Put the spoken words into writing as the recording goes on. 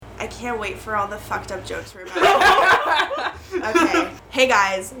can't wait for all the fucked up jokes we're about to make. Okay. Hey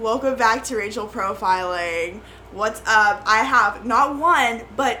guys, welcome back to Racial Profiling. What's up? I have not one,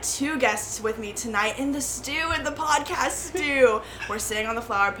 but two guests with me tonight in the podcast stew. We're sitting on the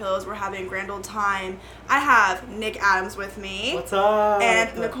flower pillows. We're having a grand old time. I have Nick Adams with me. What's up?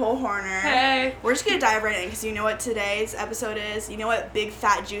 And Nicole Horner. Hey. We're just going to dive right in because you know what today's episode is? You know what big,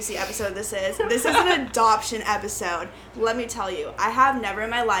 fat, juicy episode this is? This is an adoption episode. Let me tell you, I have never in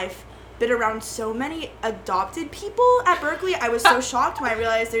my life been around so many adopted people at Berkeley. I was so shocked when I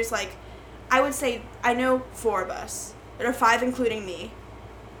realized there's I would say I know 4 of us. There are 5 including me.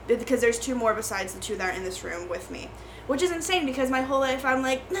 Because there's 2 more besides the 2 that are in this room with me. Which is insane because my whole life I'm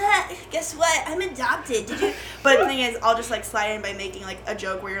like, guess what? I'm adopted. Did you? But the thing is, I'll just slide in by making a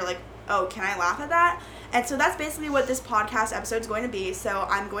joke where you're like, oh, can I laugh at that? And so that's basically what this podcast episode is going to be. So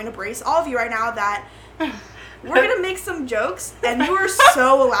I'm going to brace all of you right now that we're going to make some jokes and you are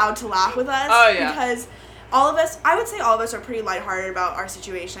so allowed to laugh with us. Oh, yeah. Because all of us, I would say all of us are pretty lighthearted about our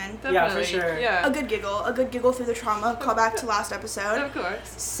situation. Definitely. Yeah, for sure. Yeah. A good giggle through the trauma. Call back to last episode. Of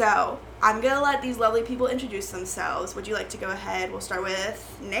course. So, I'm going to let these lovely people introduce themselves. Would you like to go ahead? We'll start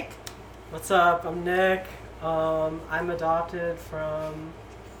with Nick. What's up? I'm Nick. I'm adopted from...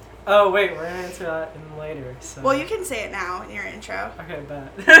 Oh, wait, we're going to answer that in later. So. Well, you can say it now in your intro. Okay,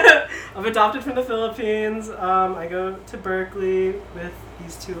 bet. I'm adopted from the Philippines. I go to Berkeley with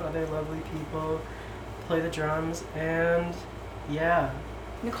these 2 other lovely people. Play the drums, and yeah.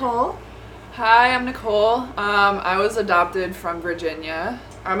 Nicole. Hi, I'm Nicole. I was adopted from Virginia.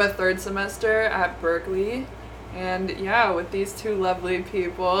 I'm a 3rd semester at Berkeley. And yeah, with these 2 lovely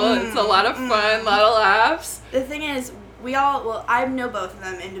people, it's a lot of fun, a lot of laughs. The thing is, I know both of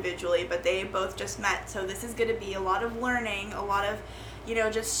them individually, but they both just met, so this is going to be a lot of learning, a lot of,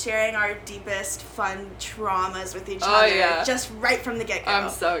 just sharing our deepest, fun traumas with each other, yeah. just right from the get-go. I'm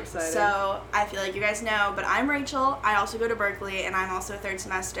so excited. So, I feel like you guys know, but I'm Rachel, I also go to Berkeley, and I'm also a 3rd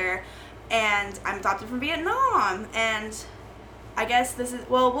semester, and I'm adopted from Vietnam, and I guess this is,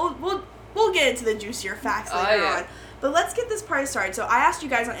 we'll get into the juicier facts later on. But let's get this party started. So I asked you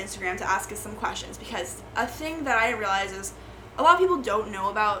guys on Instagram to ask us some questions because a thing that I didn't realize is a lot of people don't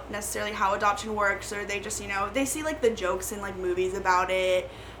know about necessarily how adoption works, or they just, they see the jokes in movies about it,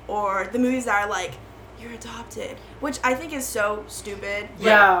 or the movies that are you're adopted, which I think is so stupid.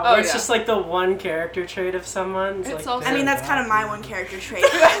 Yeah, Oh, it's just the one character trait of someone. It's also- I mean, that's kind of my one character trait.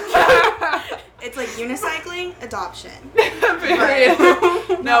 It's unicycling, adoption.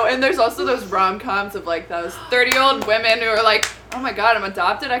 No, and there's also those rom-coms of those 30-year-old women who are like, oh my god, I'm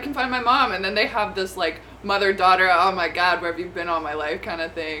adopted, I can find my mom, and then they have this mother-daughter, oh my god, where have you been all my life kind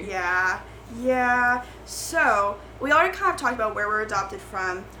of thing. Yeah. So, we already kind of talked about where we're adopted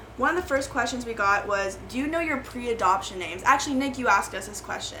from. One of the first questions we got was, do you know your pre-adoption names? Actually, Nick, you asked us this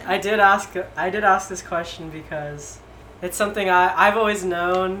question. I did ask this question because it's something I've always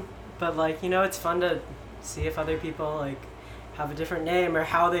known, but it's fun to see if other people have a different name or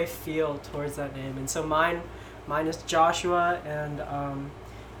how they feel towards that name. And so mine is Joshua, and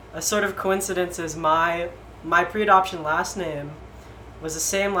a sort of coincidence is my pre-adoption last name was the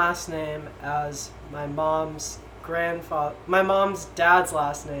same last name as my mom's dad's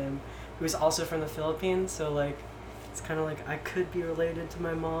last name, who's also from the Philippines. So it's kind of I could be related to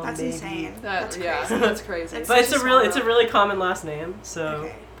my mom. That's maybe. insane. That's crazy. Yeah, That's crazy. But it's a really common last name, so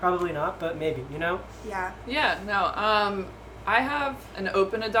Okay. probably not, but maybe, Yeah. Yeah, no, I have an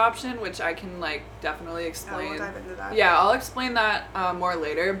open adoption, which I can definitely explain. We'll dive into that. Yeah, I'll explain that more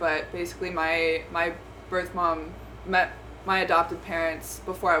later, but basically my birth mom met my adopted parents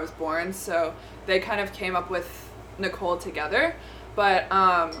before I was born, so they kind of came up with Nicole together. But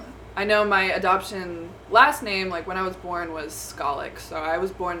I know my adoption last name, when I was born, was Skolic, so I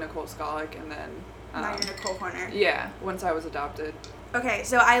was born Nicole Skolic, and then Now you're Nicole Horner. yeah, once I was adopted. Okay,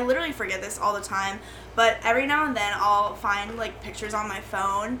 so I literally forget this all the time, but every now and then I'll find pictures on my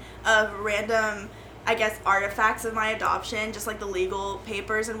phone of random, I guess, artifacts of my adoption, just the legal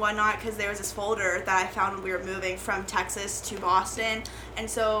papers and whatnot, because there was this folder that I found when we were moving from Texas to Boston, and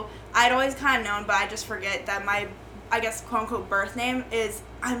so I'd always kind of known, but I just forget that my, I guess, quote-unquote birth name is,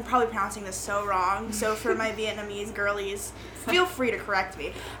 I'm probably pronouncing this so wrong, so for my Vietnamese girlies, feel free to correct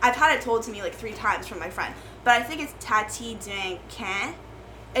me. I've had it told to me 3 times from my friend, but I think it's Tati Duyen Can.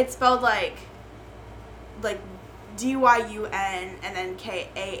 It's spelled D-Y-U-N and then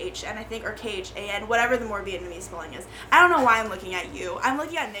K-A-H-N, I think, or K-H-A-N, whatever the more Vietnamese spelling is. I don't know why I'm looking at you. I'm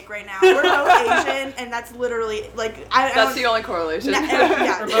looking at Nick right now. We're both Asian, and that's literally, That's the only correlation.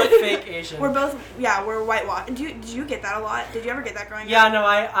 Yeah. We're both fake Asian. We're whitewashed. Did you get that a lot? Did you ever get that growing up? Yeah, no,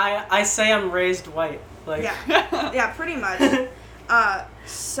 I say I'm raised white. Yeah, pretty much.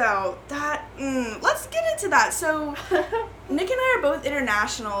 So that, let's get into that. So, Nick and I are both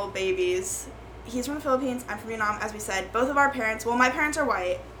international babies. He's from the Philippines, I'm from Vietnam, as we said. Both of our parents, well, my parents are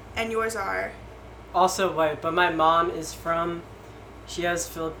white, and yours are? Also white, but my mom is from,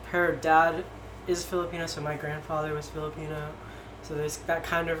 her dad is Filipino, so my grandfather was Filipino. So there's that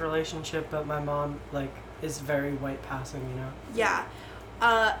kind of relationship, but my mom, like, is very white passing, you know? Yeah.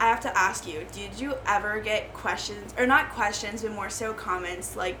 I have to ask you, did you ever get questions, or not questions, but more so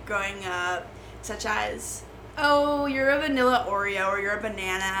comments, like, growing up, such as, oh, you're a vanilla Oreo, or you're a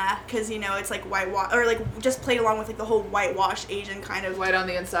banana, because, you know, it's, like, whitewash, or, like, just played along with, like, the whole whitewash Asian kind of. White on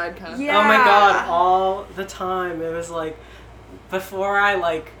the inside kind of. Yeah. Oh my god, all the time. It was, like, before I,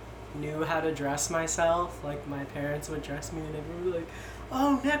 like, knew how to dress myself, like, my parents would dress me, and everyone would be like,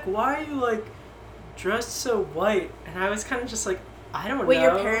 oh, Nick, why are you, like, dressed so white? And I was kind of just like, I don't know. Wait,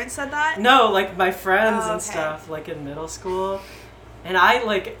 your parents said that? No, like my friends and okay. stuff, like in middle school. And I,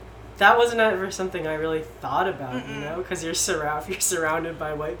 like, that wasn't ever something I really thought about, you know? Because you're surrounded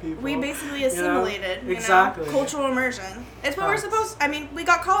by white people. We basically assimilated, you know? Exactly. Cultural immersion. It's what we're supposed, I mean, we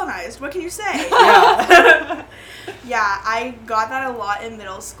got colonized. What can you say? Yeah. Yeah, I got that a lot in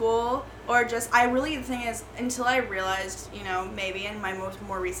middle school. Or just, the thing is, until I realized, you know, maybe in my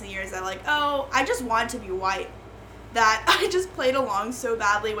more recent years that, like, oh, I just wanted to be white. That I just played along so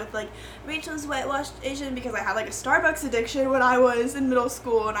badly with, like, Rachel's whitewashed Asian because I had, like, a Starbucks addiction when I was in middle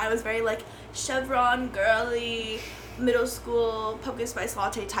school, and I was very, like, chevron, girly, middle school, pumpkin spice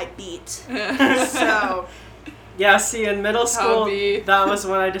latte type beat. So. Yeah, see, in middle school, that was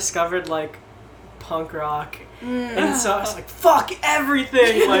when I discovered, like, punk rock. And so I was like, fuck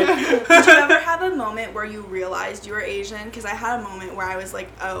everything! Like, did you ever have a moment where you realized you were Asian? Because I had a moment where I was like,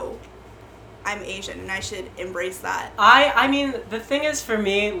 oh, I'm Asian and I should embrace that. I mean, the thing is for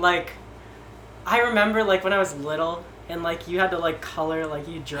me, like, I remember, like, when I was little and, like, you had to, like, color, like,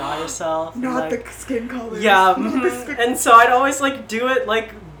 you draw yourself. Not and, the skin color. Yeah, and so I'd always, like, do it,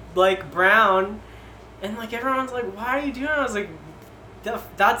 like brown, and, like, everyone's like, why are you doing it? I was like,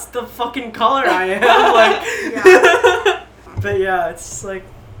 that's the fucking color I am, like. Yeah. But yeah, it's just, like,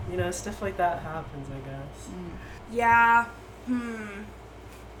 you know, stuff like that happens, I guess. Yeah.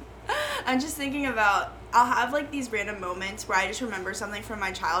 I'm just thinking about, I'll have, like, these random moments where I just remember something from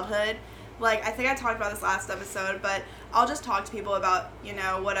my childhood. Like, I think I talked about this last episode, but I'll just talk to people about, you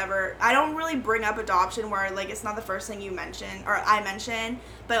know, whatever. I don't really bring up adoption where, like, it's not the first thing you mention, or I mention,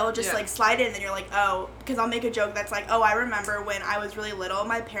 but it'll just, like, slide in, and then you're like, oh, because I'll make a joke that's like, oh, I remember when I was really little,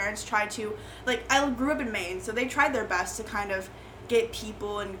 my parents tried to, like, I grew up in Maine, so they tried their best to kind of get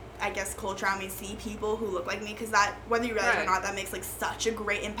people and I guess culture around me see people who look like me, because that, whether you realize it or not, that makes, like, such a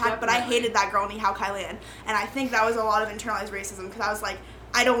great impact. Definitely. But I hated that girl Nihao Kailan, and I think that was a lot of internalized racism, because I was like,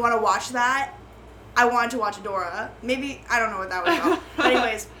 I don't want to watch that. I wanted to watch Adora. Maybe, I don't know what that was about. But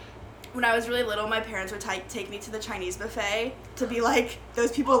anyways, when I was really little, my parents would take me to the Chinese buffet to be like,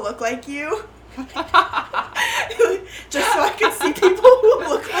 those people look like you. Just so I could see people who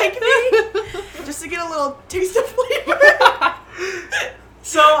look like me. Just to get a little taste of flavor.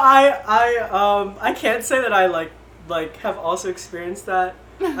 So I can't say that I like have also experienced that.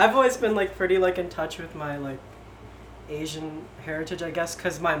 I've always been, like, pretty, like, in touch with my, like, Asian heritage, I guess,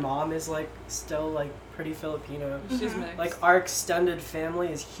 because my mom is, like, still, like, pretty Filipino. She's mixed. Like, our extended family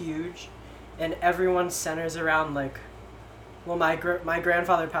is huge, and everyone centers around, like, well, my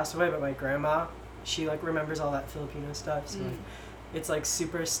grandfather passed away, but my grandma, she, like, remembers all that Filipino stuff, so like, it's, like,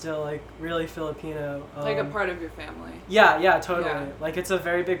 super still, like, really Filipino. Like a part of your family. Yeah, totally. Yeah. Like, it's a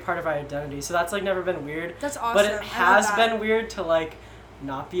very big part of our identity, so that's, like, never been weird. That's awesome. But it has been weird to, like,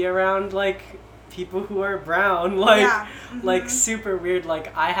 not be around, like, people who are brown, like, like, super weird.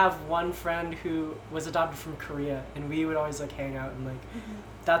 Like, I have one friend who was adopted from Korea, and we would always, like, hang out, and, like,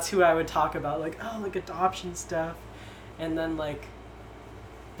 that's who I would talk about, like, oh, like, adoption stuff, and then, like,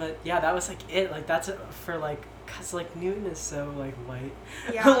 but, yeah, that was, like, it, like, that's for, like, cause, like, Newton is so, like, white,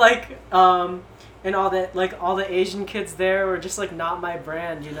 like, and all the Asian kids there were just, like, not my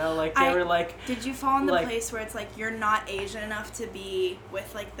brand, you know, like, they were, like... Did you fall in the place where it's, like, you're not Asian enough to be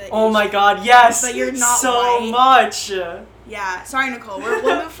with, like, the Oh Asian, my god, yes! But you're not so white. much! Yeah, sorry, Nicole,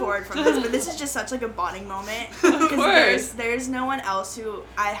 we'll move forward from this, but this is just such, like, a bonding moment, because there's no one else who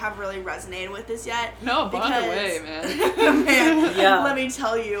I have really resonated with this yet. No, bond away, man. Man, yeah. Let me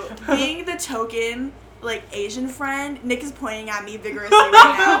tell you, being the token... like, Asian friend, Nick is pointing at me vigorously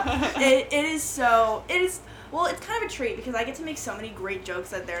right now. It is so, well, it's kind of a treat because I get to make so many great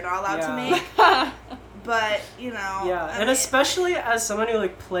jokes that they're not allowed to make. But, you know. Yeah, and especially as someone who,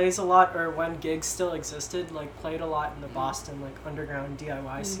 like, plays a lot, or when gigs still existed, like, played a lot in the Boston, like, underground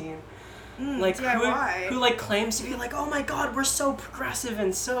DIY scene. like DIY. who like claims to be like, oh my god, we're so progressive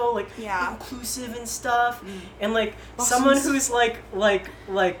and so like inclusive and stuff, and like someone who's like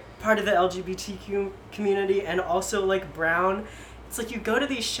part of the LGBTQ community and also like brown. It's like you go to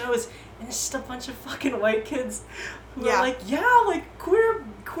these shows and it's just a bunch of fucking white kids who are like, like queer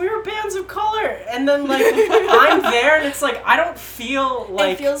bands of color, and then like I'm there and it's like I don't feel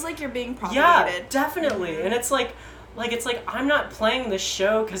like it feels like you're being propagated. Yeah, definitely, and it's like I'm not playing this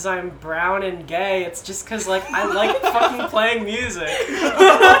show because I'm brown and gay. It's just because like I like fucking playing music.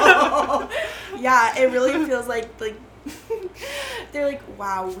 Yeah, it really feels like they're like,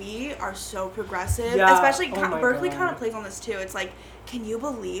 wow, we are so progressive. Yeah. Especially Berkeley God. kind of plays on this too. It's like, can you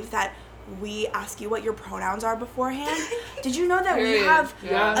believe that we ask you what your pronouns are beforehand? Did you know that we have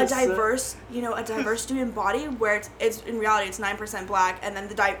a diverse student body where it's in reality it's 9% black, and then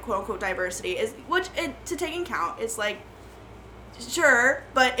the quote unquote diversity is to take in count. It's like, sure,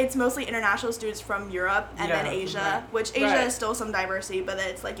 but it's mostly international students from Europe and then Asia, which Asia is still some diversity, but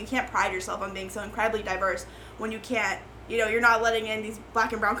it's like you can't pride yourself on being so incredibly diverse when you can't, you're not letting in these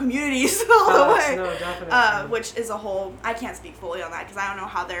black and brown communities all the way. No, definitely. Which is a whole, I can't speak fully on that because I don't know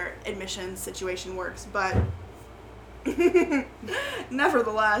how their admissions situation works, but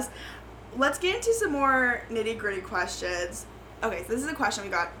nevertheless, let's get into some more nitty-gritty questions. Okay, so this is a question we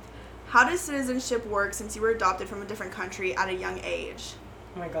got. How does citizenship work since you were adopted from a different country at a young age?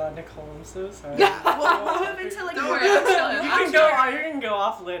 Oh my god, Nicole, I'm so sorry. Yeah, we'll move into like. Don't worry, I'm chilling. You can go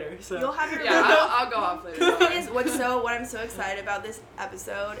off later. So. You'll have your. Yeah, I'll go off later. The thing is, what I'm so excited about this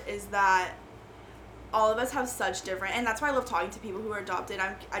episode is that all of us have such different, and that's why I love talking to people who are adopted.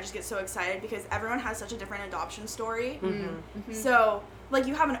 I just get so excited because everyone has such a different adoption story. Mm-hmm. Mm-hmm. So, like,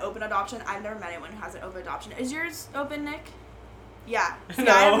 you have an open adoption. I've never met anyone who has an open adoption. Is yours open, Nick? Yeah. See,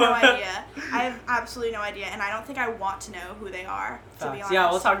 No. I have no idea. I have absolutely no idea, and I don't think I want to know who they are, to be honest. Yeah,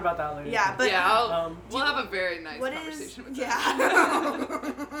 we'll talk about that later. Yeah, but we'll have a very nice conversation with that.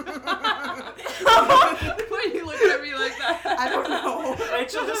 Why are you looking at me like that? I don't know.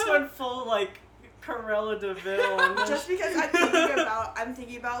 Rachel just went full like Corella DeVille. Just because I'm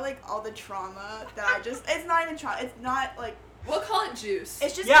thinking about like all the trauma that it's not even trauma. It's not like. We'll call it juice.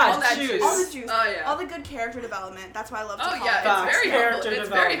 It's just all that juice. All the juice. Oh yeah. All the good character development. That's why I love to call it. It's very humbling. It's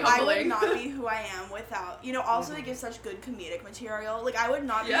very I humbling. would not be who I am without, also they give such good comedic material. Like, I would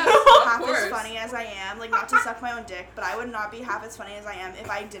not be Yes, half of as course. funny as I am, like, not to suck my own dick, but I would not be half as funny as I am if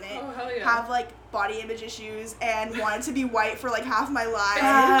I didn't have, like, body image issues and wanted to be white for, like, half my life.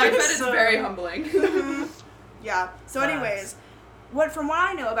 I bet it's very humbling. Yeah. So anyways, from what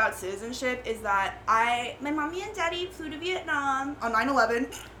I know about citizenship is that my mommy and daddy flew to Vietnam on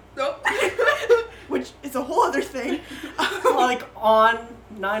 9/11. Nope. Which is a whole other thing. Like on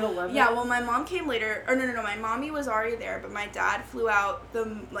 9/11. Yeah, well, my mom came later. Or no, my mommy was already there, but my dad flew out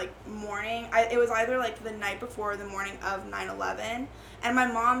the morning. It was either like the night before or the morning of 9/11. And my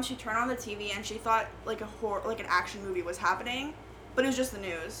mom, she turned on the TV and she thought like an action movie was happening, but it was just the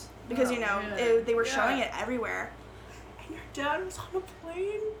news because they were showing it everywhere. And your dad was on a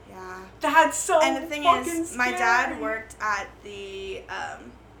plane. Yeah. That's so. And the thing is, my dad worked at the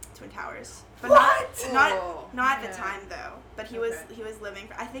Twin Towers. But What? Not at the time though. But he was living.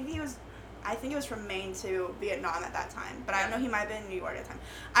 I think he was from Maine to Vietnam at that time. But I don't know. He might have been in New York at the time.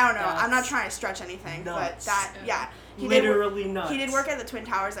 I don't know. I'm not trying to stretch anything. Nuts. But he literally nuts. He did work at the Twin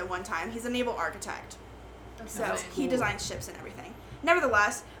Towers at one time. He's a naval architect. So That's he designs ships and everything.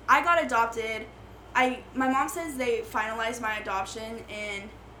 Nevertheless, I got adopted. My mom says they finalized my adoption in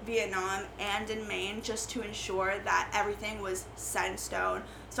Vietnam and in Maine just to ensure that everything was set in stone,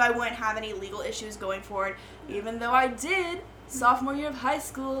 so I wouldn't have any legal issues going forward. Even though I did, sophomore year of high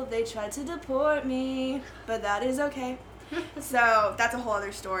school, they tried to deport me, but that is okay. So that's a whole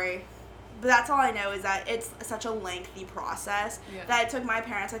other story. But that's all I know is that it's such a lengthy process that it took my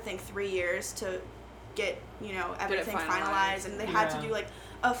parents, I think, 3 years to get, everything finalized, and they had to do like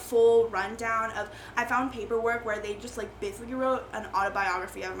a full rundown of. I found paperwork where they just basically wrote an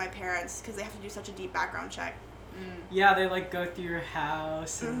autobiography of my parents because they have to do such a deep background check. Yeah, they go through your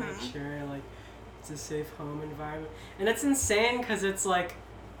house and make sure it's a safe home environment, and it's insane because it's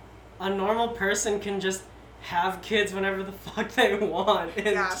a normal person can just have kids whenever the fuck they want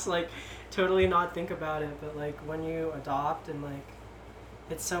and just totally not think about it, but when you adopt and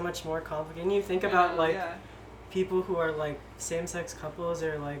it's so much more complicated. And you think about people who are same-sex couples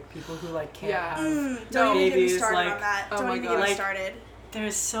or people who can't have don't even get me babies. started on that. Oh don't my even God. get me started.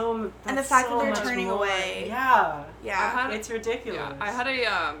 There's so and the fact so that they're much turning more. away. Yeah, it's ridiculous. Yeah, I had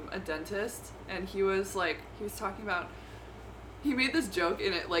a dentist, and he was talking about. He made this joke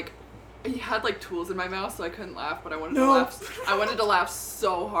in it he had like tools in my mouth, so I couldn't laugh, but I wanted to No. laugh. I wanted to laugh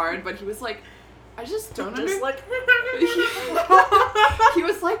so hard, but he was like, I just don't Just understand. He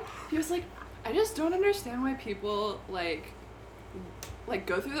was like, I just don't understand why people like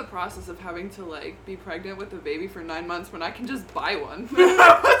go through the process of having to like be pregnant with a baby for 9 months when I can just buy one.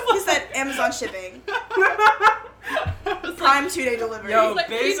 He said Amazon shipping. Prime 2-day delivery. Yo, like,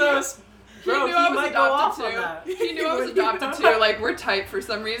 Bezos, bro, knew he I was might go off adopted on that. He knew I was adopted too. Like, we're tight for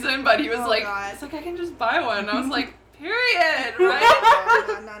some reason, but he was Oh, like, God. it's like, I can just buy one. And I was like, period,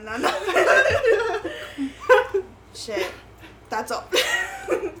 right? No. Shit. That's all.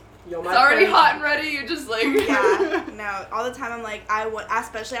 Yo, my It's already parents- hot and ready. You just like, Yeah, no, all the time I'm like,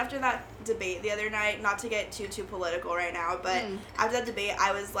 especially after that debate the other night, not to get too political right now, but after that debate,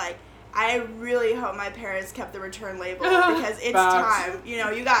 I was like, I really hope my parents kept the return label because it's Facts. time. You know,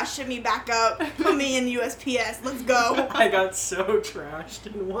 you gotta ship me back up, put me in USPS, let's go. I got so trashed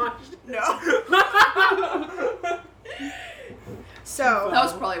and washed. No. So, that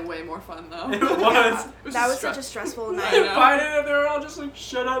was probably way more fun though. It was. that was such a stressful I night. know. Biden and they were all just like,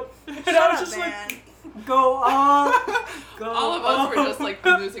 shut up. And Shut I was up, just man. like, go on. Go All of us were on. just like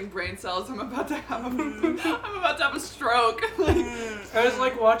losing brain cells. I'm about to have a stroke. I was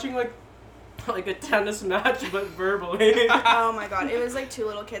like watching like a tennis match, but verbally. Oh my god, it was like two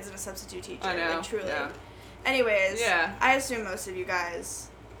little kids and a substitute teacher. I know, Like, truly. yeah. Anyways, Yeah. I assume most of you guys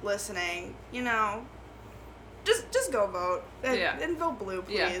listening, you know, just go vote. And vote blue,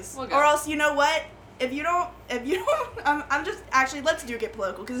 Yeah, please. we'll go. Or else, you know what? If you don't, I'm just, actually, let's get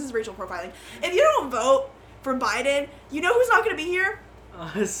political, because this is racial profiling. If you don't vote for Biden, you know who's not going to be here?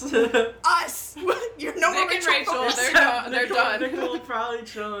 Us. Us! You're no more Nick and Rachel, Rachel. they're done. Nicole probably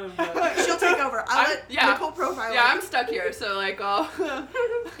chilling, but She'll take over. I'll let Nicole profile Yeah, it. I'm stuck here, so like,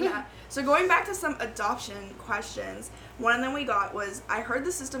 Yeah. So going back to some adoption questions, one of them we got was, I heard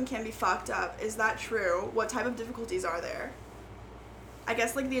the system can be fucked up. Is that true? What type of difficulties are there? I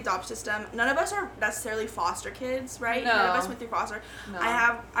guess like the adoption system, none of us are necessarily foster kids, right? No. None of us went through foster. No.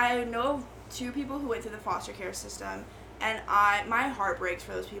 I know of 2 people who went through the foster care system, and my heart breaks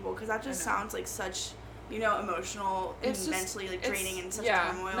for those people because that just I know. sounds like such, you know, emotional and It's just- mentally like draining and such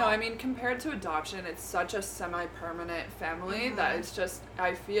yeah. turmoil. No, I mean, compared to adoption, it's such a semi-permanent family that it's just,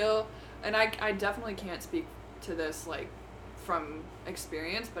 I feel, and I definitely can't speak to this like from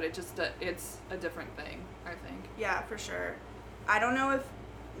experience, but it's a different thing, I think. Yeah, for sure. I don't know if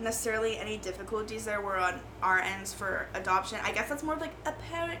necessarily any difficulties there were on our ends for adoption. I guess that's more of like a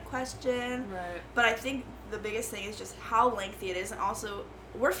parent question. Right. But I think the biggest thing is just how lengthy it is, and also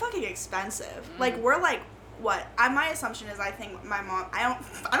we're fucking expensive. Like we're like what? My assumption is I think my mom. I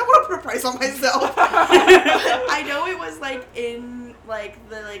don't want to put a price on myself. I know it was like in like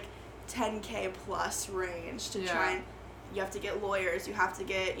the like 10K plus range to try and. You have to get lawyers. You have to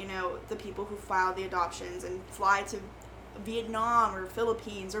get, you know, the people who file the adoptions and fly to Vietnam or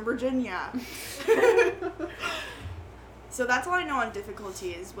Philippines or Virginia. So that's all I know on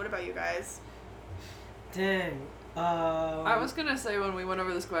difficulties. What about you guys? dang. I was gonna say when we went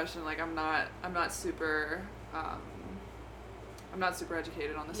over this question, like I'm not super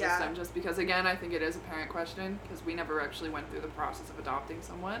educated on the Yeah. system, just because again I think it is a parent question because we never actually went through the process of adopting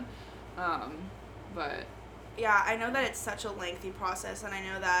someone, but Yeah, I know that it's such a lengthy process, and I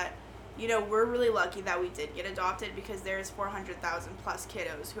know that, you know, we're really lucky that we did get adopted because there's 400,000 plus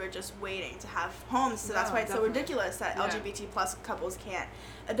kiddos who are just waiting to have homes. So that's No, why it's definitely. so ridiculous that Yeah. LGBT plus couples can't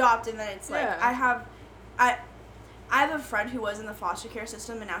adopt. And then it's like, Yeah. I have a friend who was in the foster care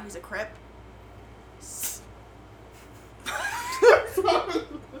system and now he's a Crip.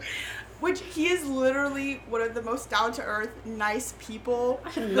 Which he is literally one of the most down to earth, nice people.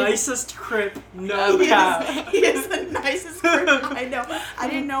 Nicest Crip, no He cap. is the nicest Crip I know. I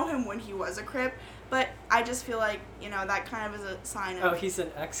didn't know him when he was a Crip, but I just feel like, you know, that kind of is a sign of. Oh, he's an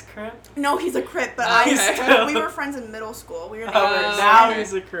ex-Crip? No, he's a Crip, but Okay. we were friends in middle school. We were Oh, neighbors. now okay.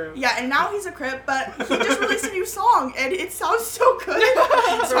 he's a Crip. Yeah, and now he's a Crip, but he just released a new song, and it sounds so good.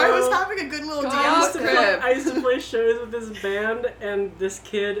 So I was having a good little God, DM I used, with to him. play, Crip. I used to play shows with this band, and this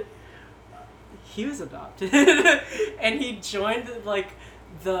kid, he was adopted, and he joined like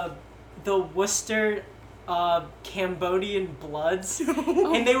the Worcester Cambodian Bloods,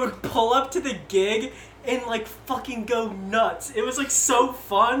 and they would pull up to the gig and like fucking go nuts. It was like so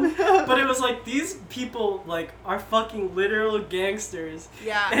fun, but it was like these people like are fucking literal gangsters,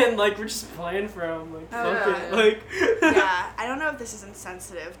 Yeah. and like we're just playing for them, like fuck yeah. it, like Yeah, I don't know if this is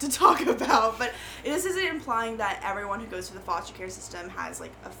insensitive to talk about, but this isn't implying that everyone who goes through the foster care system has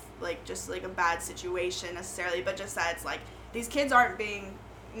like just like a bad situation necessarily, but just that it's like these kids aren't being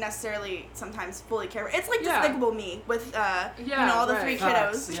necessarily sometimes fully care for. It's like Yeah. Despicable Me with all the three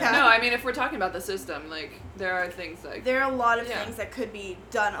Facts, kiddos. yeah. No, I mean, if we're talking about the system, like, there are things like... There are a lot of Yeah. things that could be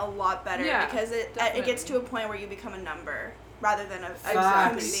done a lot better Yeah, because it gets to a point where you become a number rather than a human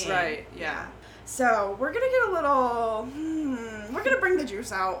Facts. being. Right, yeah. So we're gonna get a little. We're gonna bring the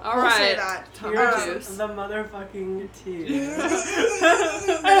juice out. All we'll say right. that. Here's Here's juice. the motherfucking tea.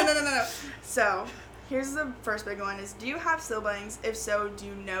 No. So, here's the first big one: is do you have siblings? If so, do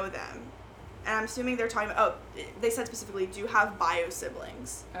you know them? And I'm assuming they're talking about. Oh, they said specifically, do you have bio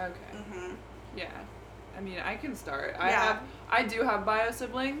siblings? Okay. Mm-hmm. Yeah. I mean, I can start. Yeah. I do have bio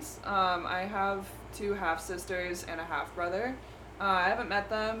siblings. I have 2 half sisters and a half brother. I haven't met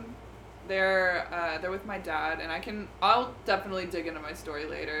them. They're with my dad, and I'll definitely dig into my story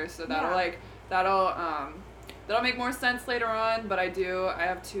later. So that'll make more sense later on. But I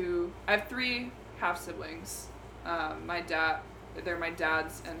have 3 half siblings. They're my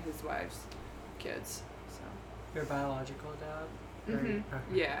dad's and his wife's kids. So. Your biological dad? Mhm. Okay.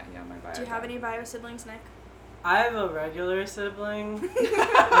 Yeah, my bio. Do you have any bio siblings, Nick? I have a regular sibling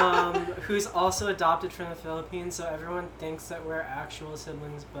who's also adopted from the Philippines, so everyone thinks that we're actual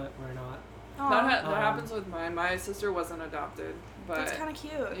siblings, but we're not. That happens with mine. My sister wasn't adopted, but That's kind of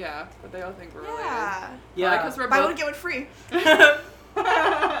cute. yeah, but they all think we're related. Yeah. Because we're Buy both. one get one free.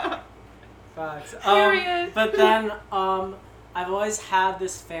 Facts. Period. But then I've always had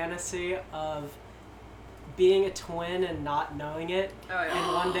this fantasy of being a twin and not knowing it, Oh yeah.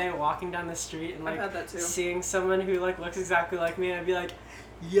 and one day walking down the street and I've like had that too. seeing someone who like looks exactly like me, and I'd be like,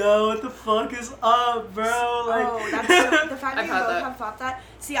 yo, what the fuck is up, bro? Like, Oh, that's so, the fact that I've you had both that. have thought that.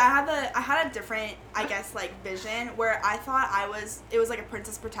 See, I had a different, I guess, like vision where I thought it was like a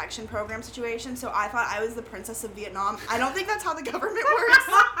princess protection program situation. So I thought I was the princess of Vietnam. I don't think that's how the government works.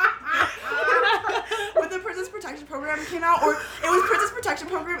 When the princess protection program came out, or it was Princess Protection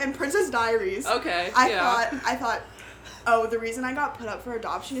Program and Princess Diaries. Okay. I thought, oh, the reason I got put up for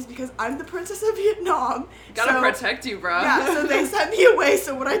adoption is because I'm the princess of Vietnam. Gotta So- protect you, bro. Yeah, so they sent me away.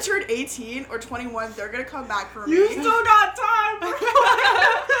 So when I turn 18 or 21, they're gonna come back for me. you still got time.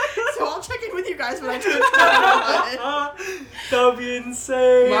 So I'll check in with you guys when I turn 21. That would be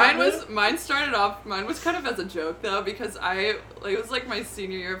insane. Mine started off. Mine was kind of as a joke though, because it was like my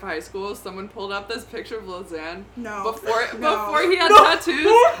senior year of high school. Someone pulled up this picture of Lizanne No. before he had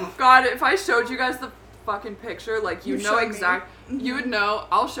tattoos. God, if I showed you guys the fucking picture, like you know showed me. you would know.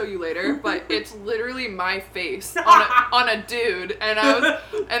 I'll show you later, but it's literally my face on a dude,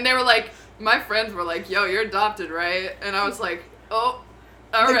 and they were like, my friends were like, yo, you're adopted, right? And I was like, oh,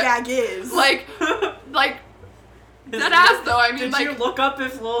 all The right. gag is. like dead ass though. I mean, Did like, you look up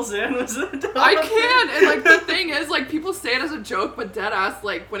if Lil Xan was adopted? I can, and like the thing is, like, people say it as a joke, but dead ass,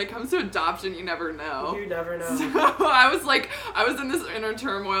 like, when it comes to adoption, you never know. You never know. So I was in this inner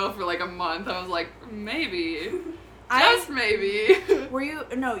turmoil for like a month. I was like, maybe, just maybe. Were you?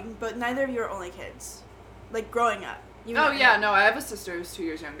 No, but neither of you are only kids. Like growing up. Oh yeah, no, I have a sister who's 2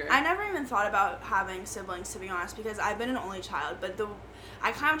 years younger. I never even thought about having siblings, to be honest, because I've been an only child. But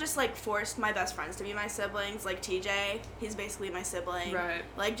I kind of just like forced my best friends to be my siblings. Like TJ, he's basically my sibling. Right.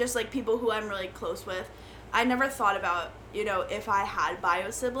 Like just like people who I'm really close with. I never thought about, if I had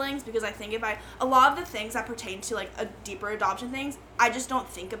bio siblings, because I think a lot of the things that pertain to like a deeper adoption things, I just don't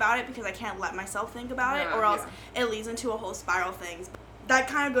think about it because I can't let myself think about it, or else it leads into a whole spiral of things. That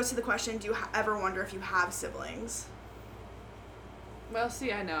kind of goes to the question: do you ever wonder if you have siblings? Well,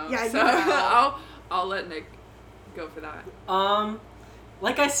 see, I know. Yeah, so you know. I'll let Nick go for that.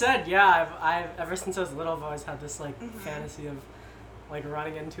 Like I said, yeah, I've ever since I was little, I've always had this like Mm-hmm. fantasy of like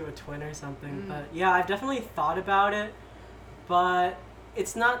running into a twin or something. Mm. But yeah, I've definitely thought about it, but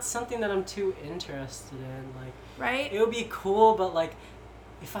it's not something that I'm too interested in. Like, Right? it would be cool, but like,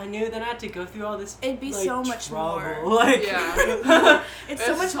 if I knew, then I had to go through all this. It'd be like, so much trouble. more. Like, Yeah. It's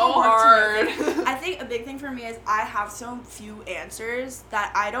so It's much so more work hard. to know. I think a big thing for me is I have so few answers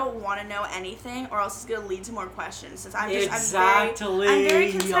that I don't want to know anything, or else it's gonna lead to more questions. Since I'm very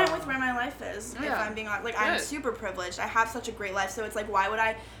content with where my life is. If Yeah. I'm being honest, I'm Good. super privileged. I have such a great life, so it's like, why would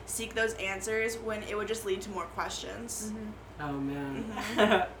I seek those answers when it would just lead to more questions? Oh man.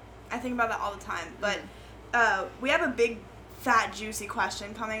 I think about that all the time. But we have a big, fat, juicy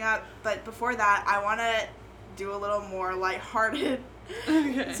question coming up. But before that, I want to do a little more lighthearted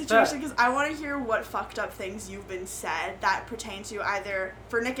Okay. situation because I want to hear what fucked up things you've been said that pertain to either,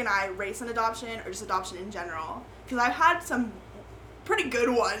 for Nick and I, race and adoption or just adoption in general. Because I've had some pretty good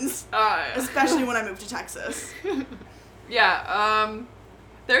ones, especially when I moved to Texas. Yeah,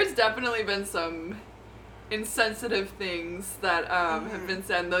 there's definitely been some insensitive things that have been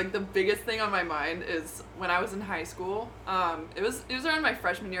said. Like the biggest thing on my mind is when I was in high school. It was around my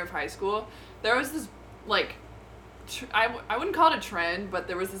freshman year of high school. There was this like, I wouldn't call it a trend, but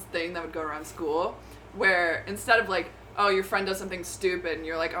there was this thing that would go around school where instead of like, oh, your friend does something stupid and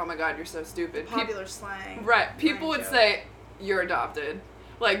you're like, oh my god, you're so stupid. Popular slang. Right. People would say you're adopted.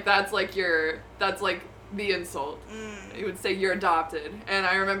 Like that's like the insult. You would say you're adopted. And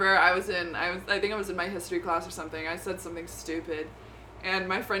I remember I think I was in my history class or something. I said something stupid and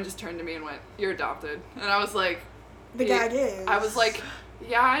my friend just turned to me and went, "You're adopted." And I was like, the gag is. I was like,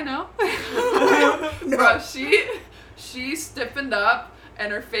 "Yeah, I know." No. Bro, she stiffened up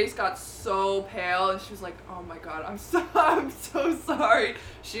and her face got so pale and she was like, "Oh my god, I'm so sorry."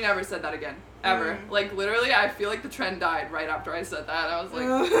 She never said that again. Ever. Like, literally, I feel like the trend died right after I said that. I was like,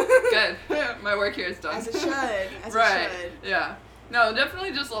 good. My work here is done. As it should. As right. it should. Yeah. No,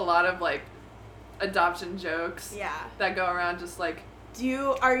 definitely just a lot of, like, adoption jokes. Yeah. That go around just, like... Do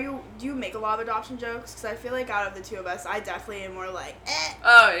you make a lot of adoption jokes? Because I feel like out of the two of us, I definitely am more like, eh.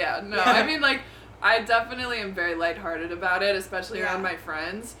 Oh, yeah. No, I mean, like, I definitely am very lighthearted about it, especially around my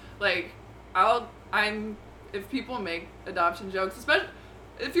friends. Like, if people make adoption jokes, especially...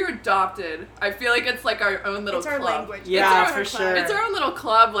 If you're adopted, I feel like it's like our own little club. It's our language. Yeah, it's for sure. It's our own little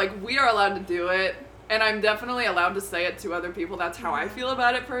club. Like, we are allowed to do it. And I'm definitely allowed to say it to other people. That's how I feel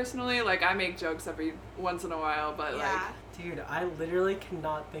about it personally. Like, I make jokes every once in a while, but like... Dude, I literally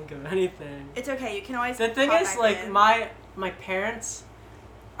cannot think of anything. It's okay. You can always... The thing is, like, my parents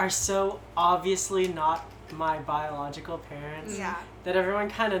are so obviously not my biological parents. Yeah. That everyone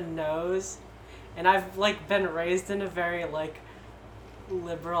kind of knows. And I've, like, been raised in a very, like...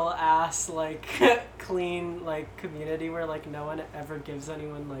 liberal ass like clean like community where like no one ever gives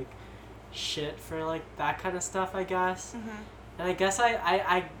anyone like shit for like that kind of stuff, I guess. And I guess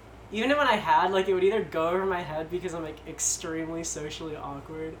I even when I had like it would either go over my head because I'm like extremely socially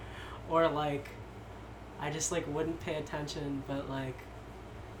awkward or like I just like wouldn't pay attention, but like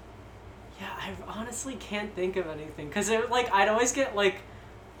yeah, I honestly can't think of anything because it like I'd always get like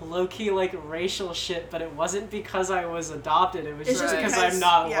low-key like racial shit, but it wasn't because I was adopted, it was just because I'm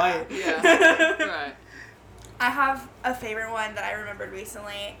not white. Yeah. Right. I have a favorite one that I remembered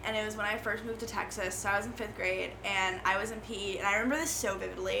recently, and it was when I first moved to Texas. So I was in 5th grade and I was in PE, and I remember this so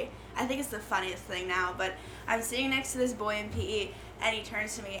vividly. I think it's the funniest thing now, but I'm sitting next to this boy in PE and he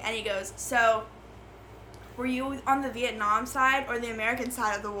turns to me and he goes, "So were you on the Vietnam side or the American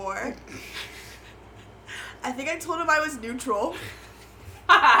side of the war?" I think I told him I was neutral.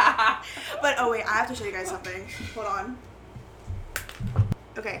 But oh wait, I have to show you guys something. Hold on.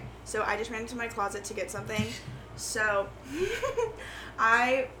 Okay, so I just ran into my closet to get something. So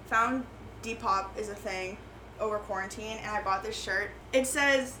I found Depop is a thing over quarantine, and I bought this shirt. It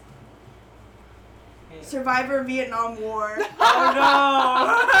says Survivor Vietnam War. Oh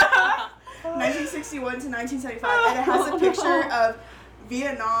no! 1961 to 1975, and it has a picture of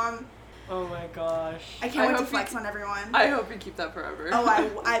Vietnam. Oh my gosh. I can't wait to flex on everyone. I hope you keep that forever. Oh,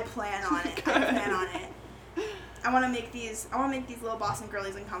 I plan on it. I plan on it. I want to make these little Boston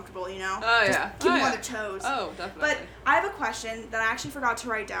girlies uncomfortable, you know? Oh, Just yeah. keep them yeah. on their toes. Oh, definitely. But I have a question that I actually forgot to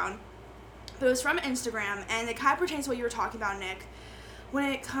write down. But it was from Instagram, and it kind of pertains to what you were talking about, Nick. When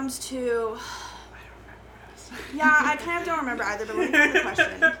it comes to... Yeah, I kind of don't remember either, but let me get the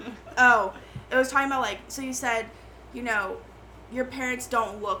question. Oh, it was talking about, like, so you said, you know, your parents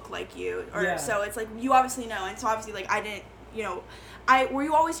don't look like you, or so it's like, you obviously know, and so obviously, like, I didn't, you know... were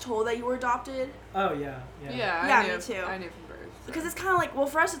you always told that you were adopted? Oh, yeah. Yeah, me too. I knew from birth. So. Because it's kind of like, well,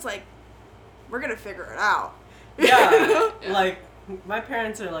 for us, it's like, we're going to figure it out. Yeah, like, my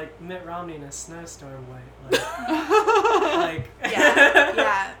parents are like Mitt Romney in a snowstorm white. Like,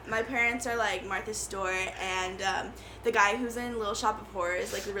 yeah. My parents are like Martha Stewart and the guy who's in Little Shop of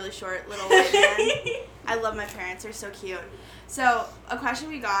Horrors, like the really short little white man. I love my parents. They're so cute. So a question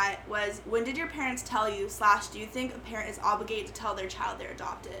we got was, when did your parents tell you / do you think a parent is obligated to tell their child they're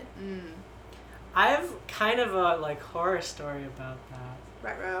adopted? I have kind of a like horror story about that.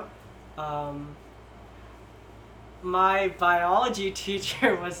 Right-ro. My biology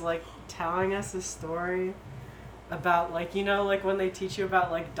teacher was like telling us a story about like, you know, like when they teach you about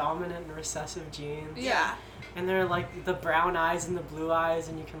like dominant and recessive genes. Yeah. And they're like the brown eyes and the blue eyes,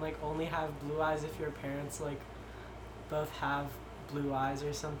 and you can like only have blue eyes if your parents like both have blue eyes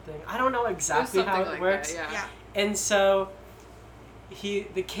or something. I don't know exactly how it works. That, yeah. And so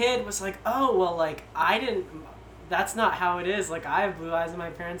the kid was like, "Oh, well, like that's not how it is. Like I have blue eyes and my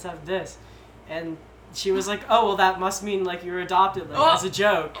parents have this." And she was like, oh, well, that must mean, like, you were adopted, like, as a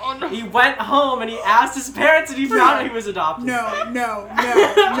joke. Oh, no. He went home and he asked his parents and he found out he was adopted. No.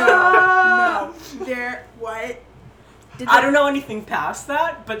 What? I don't know anything past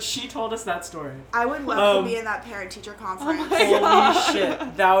that, but she told us that story. I would love to be in that parent-teacher conference. Holy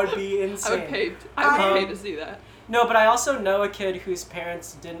shit, that would be insane. I would pay to see that. No, but I also know a kid whose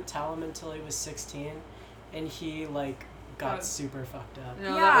parents didn't tell him until he was 16, and he, like, got super fucked up.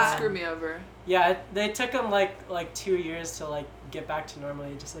 No, that would screw me over. Yeah, they took him, like 2 years to, like, get back to normal.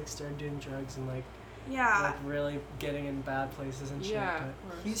 He just, like, started doing drugs and, like, like, really getting in bad places and shit. Yeah,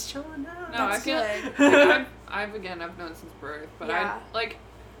 but he's chilling now. No, That's good. Like, I've known since birth, but Yeah.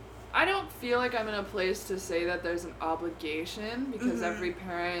 I don't feel like I'm in a place to say that there's an obligation because every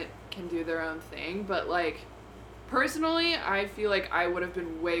parent can do their own thing, but, like, personally, I feel like I would have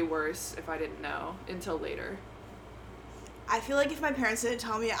been way worse if I didn't know until later. I feel like if my parents didn't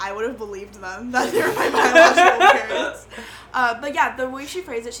tell me, I would have believed them that they were my biological parents. But yeah, the way she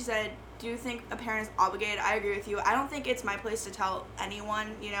phrased it, she said, do you think a parent is obligated? I agree with you. I don't think it's my place to tell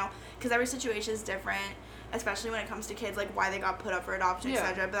anyone, you know, because every situation is different, especially when it comes to kids, like why they got put up for adoption,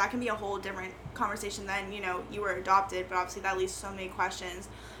 etc. But that can be a whole different conversation than, you know, you were adopted, but obviously that leads to so many questions.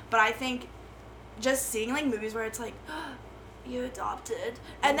 But I think just seeing, like, movies where it's like, oh, you adopted,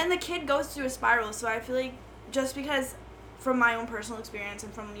 and then the kid goes through a spiral, so I feel like just because from my own personal experience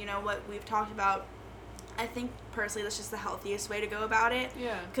and from, you know, what we've talked about, I think personally that's just the healthiest way to go about it.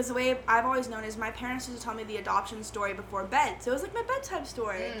 Yeah. Because the way I've always known is my parents used to tell me the adoption story before bed. So it was like my bedtime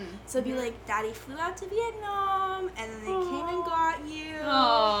story. So it'd be like, Daddy flew out to Vietnam, and then they came and got you.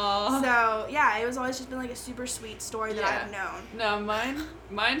 Aww. So, yeah, it was always just been like a super sweet story that I've known. No,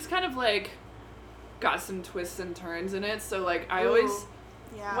 mine's kind of like got some twists and turns in it. So, like, I always,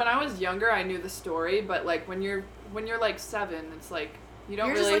 when I was younger, I knew the story, but, like, when you're like 7, it's like, you don't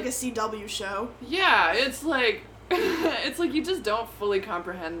really... You're just like a CW show. Yeah, it's like, it's like you just don't fully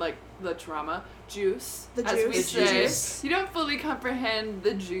comprehend, like, the trauma. Juice, as we say. You don't fully comprehend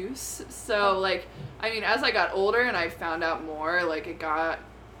the juice. So, like, I mean, as I got older and I found out more, like, it got...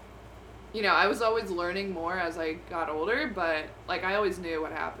 You know, I was always learning more as I got older, but, like, I always knew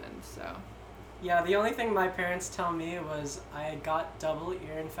what happened, so... Yeah, the only thing my parents tell me was I got double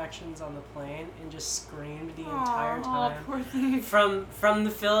ear infections on the plane and just screamed the entire time. Oh, poor thing. From the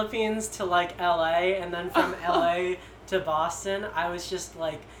Philippines to, like, LA, and then from LA to Boston, I was just,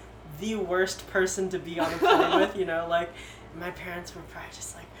 like, the worst person to be on a plane with, you know? Like, my parents were probably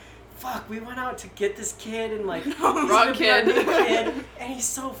just like, fuck, we went out to get this kid, and, like, wrong kid. And he's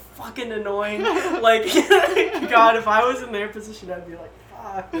so fucking annoying. Like, God, if I was in their position, I'd be like,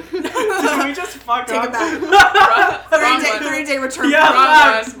 can we just fuck Take up? it back. 3-day return.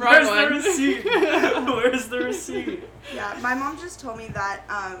 Yeah, wrong where's one. the receipt? Where's the receipt? Yeah, my mom just told me that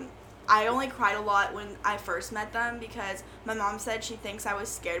I only cried a lot when I first met them because my mom said she thinks I was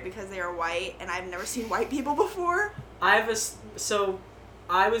scared because they are white, and I've never seen white people before. So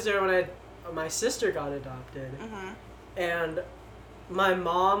I was there when my sister got adopted, and my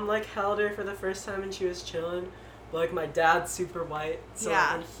mom, like, held her for the first time and she was chilling. Like, my dad's super white, so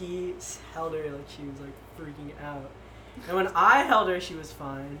when he held her, like, she was, like, freaking out. And when I held her, she was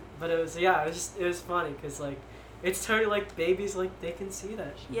fine. But it was funny, because, like, it's totally, like, babies, like, they can see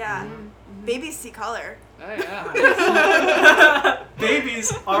that shit. Yeah. Babies see color. Oh, yeah.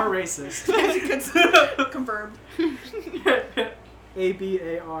 Babies are racist. Confirmed.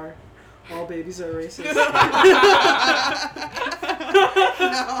 ABAR. All babies are racist. No.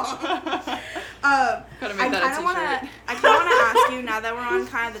 I kind of want to ask you, now that we're on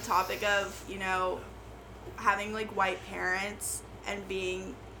kind of the topic of, you know, having, like, white parents and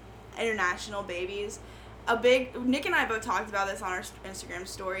being international babies, Nick and I both talked about this on our Instagram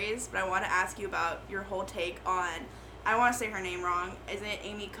stories, but I want to ask you about your whole take on, I don't want to say her name wrong, isn't it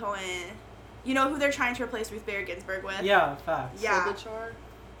Amy Cohen? You know who they're trying to replace Ruth Bader Ginsburg with? Yeah, facts. Yeah. Klobuchar?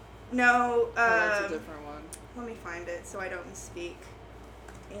 No, that's a different one. Let me find it so I don't misspeak.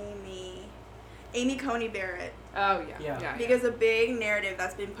 Amy Coney Barrett. Oh, yeah. Because a big narrative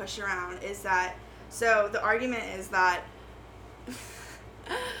that's been pushed around is that, so the argument is that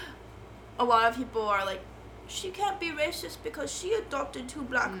a lot of people are like, she can't be racist because she adopted 2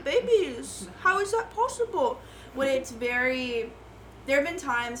 black babies. How is that possible? When it's there have been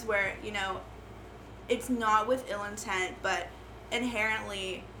times where, you know, it's not with ill intent, but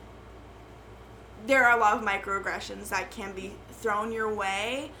inherently there are a lot of microaggressions that can be thrown your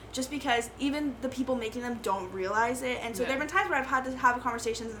way just because even the people making them don't realize it. And so there have been times where I've had to have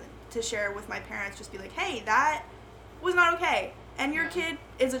conversations to share with my parents, just be like, hey, that was not okay. And your kid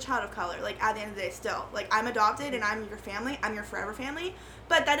is a child of color, like, at the end of the day still. Like, I'm adopted and I'm your family. I'm your forever family.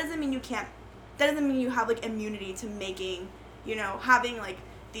 But that doesn't mean you can't that doesn't mean you have, like, immunity to making, you know, having, like,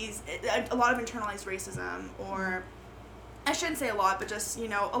 these, a lot of internalized racism, or, I shouldn't say a lot, but just, you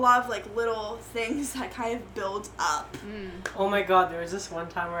know, a lot of, like, little things that kind of build up. Oh my god, there was this one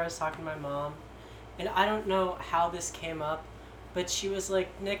time where I was talking to my mom, and I don't know how this came up, but she was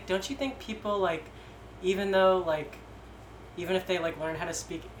like, Nick, don't you think people, like, even if they, like, learn how to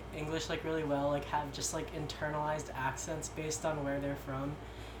speak English, like, really well, like, have just, like, internalized accents based on where they're from?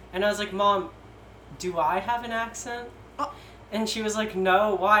 And I was like, Mom, do I have an accent? Oh. And she was like,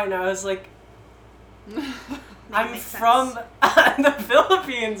 no, why? And I was like, I'm Makes from sense. the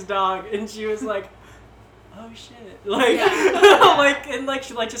Philippines, dog. And she was like, oh shit. Like, Yeah. like, and like,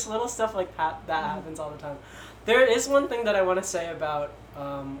 just little stuff like that happens all the time. There is one thing that I want to say about,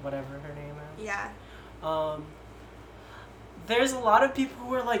 whatever her name is. Yeah. There's a lot of people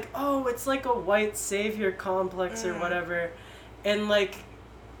who are like, oh, it's like a white savior complex or whatever. And like,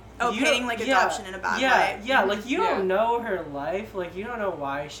 Oh, painting, like, adoption in a bad way. Yeah, like, you don't know her life. Like, you don't know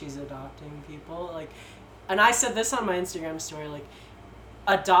why she's adopting people. Like, and I said this on my Instagram story, like,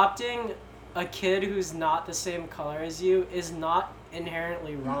 adopting a kid who's not the same color as you is not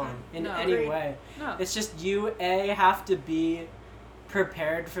inherently wrong in any way. No. It's just you, have to be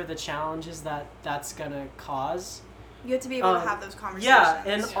prepared for the challenges that's gonna cause. You have to be able to have those conversations. Yeah,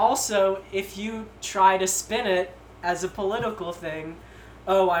 and also, if you try to spin it as a political thing,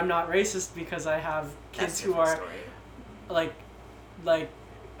 oh, I'm not racist because I have kids who are story. like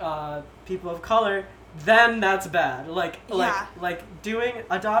people of color, then that's bad. Like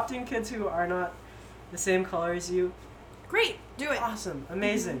adopting kids who are not the same color as you. Great, do it. Awesome,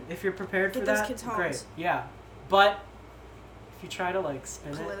 amazing. If you're prepared Get for those that, kids homes. great. Yeah, but if you try to like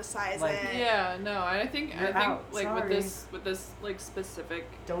spin Politicize it, like, it. Yeah, no, I think out. like Sorry. with this like specific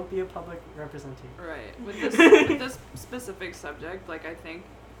don't be a public representative. right with this specific subject, like I think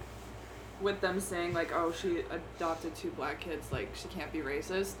with them saying like, oh, she adopted 2 black kids, like she can't be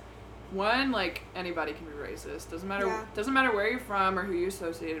racist. One, like anybody can be racist. Doesn't matter where you're from or who you're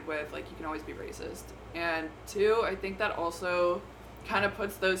associated with. Like you can always be racist. And 2, I think that also kind of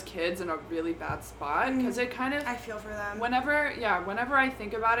puts those kids in a really bad spot because it kind of. I feel for them. Whenever I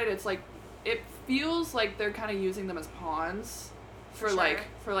think about it, it's like it feels like they're kind of using them as pawns for Sure.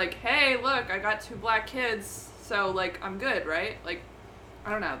 like, hey, look, I got 2 black kids, so like I'm good, right? Like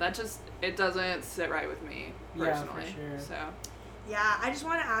I don't know. That just it doesn't sit right with me personally. Yeah, for sure. So. Yeah, I just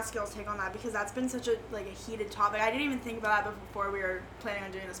want to ask y'all's take on that because that's been such a heated topic. I didn't even think about that before we were planning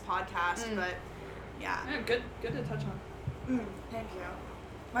on doing this podcast, but yeah. Yeah, good to touch on. Thank you.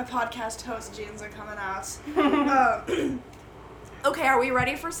 My podcast host genes are coming out. Okay, are we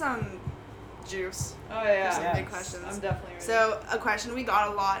ready for some juice? Oh yeah. Some Yes. big questions. I'm definitely ready. So a question we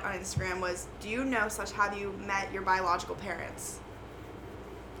got a lot on Instagram was, do you know / have you met your biological parents?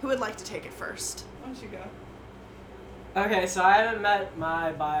 Who would like to take it first? Why don't you go? Okay, so I haven't met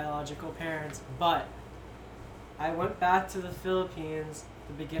my biological parents, but I went back to the Philippines at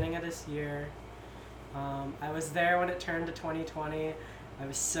the beginning of this year. I was there when it turned to 2020. I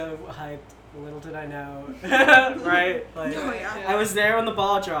was so hyped. Little did I know, right? Like, Oh, yeah. I was there when the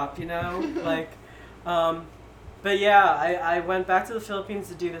ball dropped, you know? Like, but yeah, I went back to the Philippines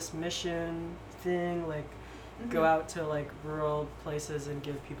to do this mission thing, like, go out to, like, rural places and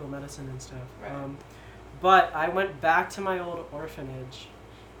give people medicine and stuff. Right. But I went back to my old orphanage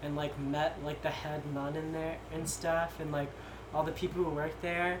and, like, met, like, the head nun in there and stuff and, like, all the people who worked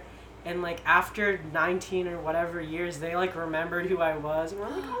there. And, like, after 19 or whatever years, they, like, remembered who I was. And were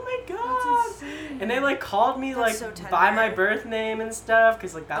like, oh, my God. That's insane. And they, like, called me, That's like, so tender. by my birth name and stuff.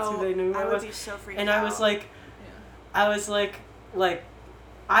 Because, like, that's who they knew I I would was. be so freaked And out. I was like,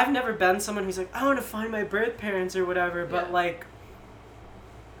 I've never been someone who's like, I want to find my birth parents or whatever. But, Yeah.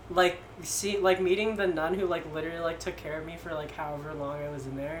 meeting the nun who, like, literally, like, took care of me for, like, however long I was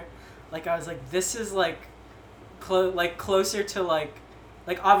in there. Like, I was like, this is, like, closer to, like,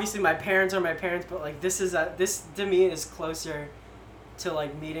 obviously my parents are my parents, but, like, this to me is closer to,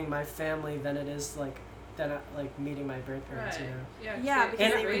 like, meeting my family than it is, like, meeting my birth parents, Right. you know? Yeah, they-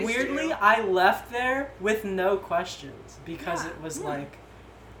 because And they raised weirdly, you. I left there with no questions because Yeah. it was, like,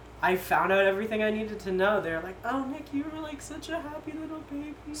 I found out everything I needed to know. They're like, oh, Nick, you were, like, such a happy little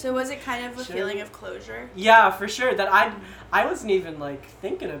baby. So was it kind of a Sure. feeling of closure? Yeah, for sure. That I wasn't even, like,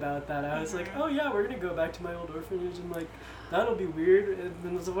 thinking about that. I was like, oh yeah, we're gonna go back to my old orphanage and, like, that'll be weird and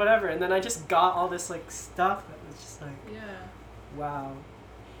then whatever. And then I just got all this, like, stuff that was just like, Yeah. wow.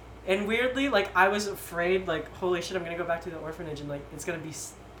 And weirdly, like, I was afraid, like, holy shit, I'm gonna go back to the orphanage and, like, it's gonna be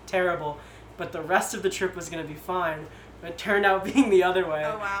terrible. but the rest of the trip was going to be fine. But it turned out being the other way,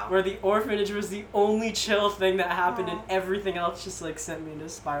 Oh, wow. where the orphanage was the only chill thing that happened, Aw. and everything else just like sent me into a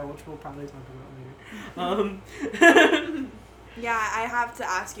spiral, which we'll probably talk about later. Yeah, I have to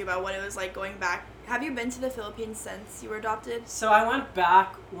ask you about what it was like going back. Have you been to the Philippines since you were adopted? So I went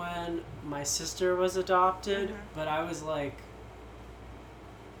back when my sister was adopted, Mhm. but I was like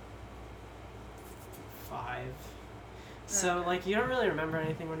 5. So Okay. like you don't really remember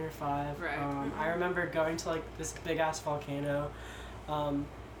anything when you're 5. Right. I remember going to like this big ass volcano,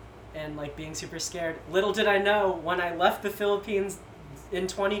 and like being super scared. Little did I know, when I left the Philippines in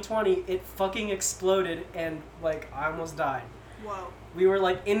 2020, it fucking exploded and like I almost died. Whoa. We were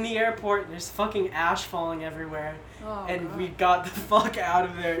like in the airport, there's fucking ash falling everywhere, Oh, and God. we got the fuck out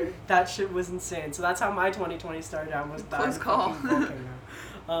of there. That shit was insane. So that's how my 2020 started. I almost died. Close in a call. fucking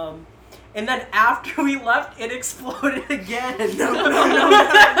volcano. And then after we left, it exploded again. No.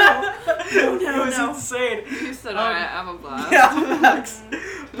 It was no. insane. You said, alright, I'm a blast. Yeah, facts.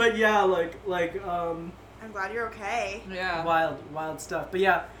 But yeah, I'm glad you're okay. Yeah. wild stuff. But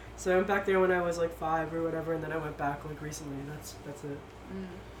yeah, so I went back there when I was like 5 or whatever, and then I went back like recently. That's it. Mm.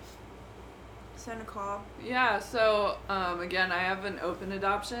 So, Nicole. Yeah, so again, I have an open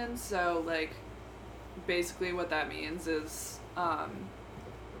adoption, so like basically what that means is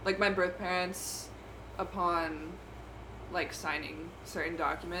like my birth parents, upon like signing certain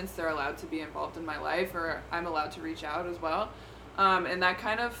documents, they're allowed to be involved in my life, or I'm allowed to reach out as well. And that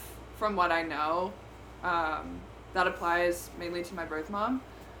kind of, from what I know, that applies mainly to my birth mom,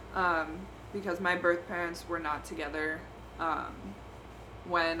 because my birth parents were not together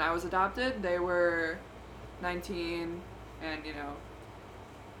when I was adopted. They were 19 and, you know,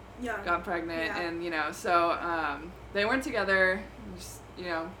 Yeah. got pregnant, Yeah. and, you know, so they weren't together. Just, you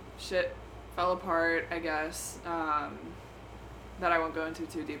know, shit fell apart, I guess, that I won't go into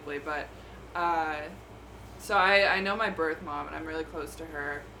too deeply, but so I know my birth mom, and I'm really close to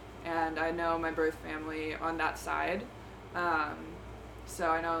her, and I know my birth family on that side. So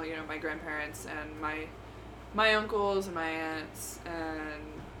I know, you know, my grandparents and my uncles and my aunts, and,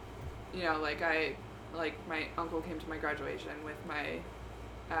 you know, like my uncle came to my graduation with my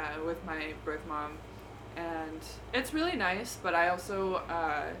birth mom, and it's really nice, but I also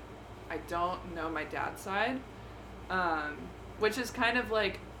I don't know my dad's side, which is kind of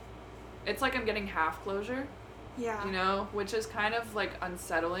like, it's like I'm getting half closure, Yeah. you know, which is kind of like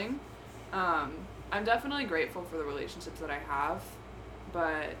unsettling. I'm definitely grateful for the relationships that I have,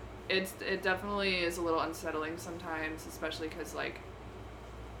 but it definitely is a little unsettling sometimes, especially because like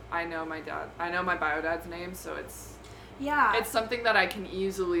I know my bio dad's name, so it's something that I can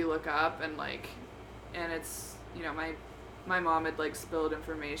easily look up, and like, and it's, you know, my mom had like spilled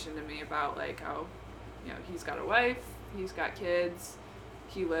information to me about like how, you know, he's got a wife, he's got kids,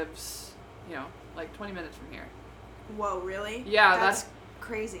 he lives, you know, like 20 minutes from here. Whoa, really? Yeah, That's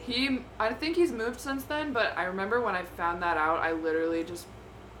crazy. I think he's moved since then, but I remember when I found that out, I literally just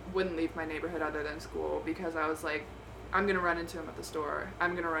wouldn't leave my neighborhood other than school, because I was like, I'm gonna run into him at the store,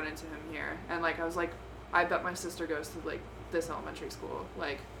 I'm gonna run into him here, and like I was like, I bet my sister goes to like this elementary school,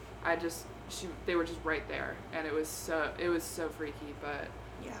 like they were just right there, and it was so freaky, but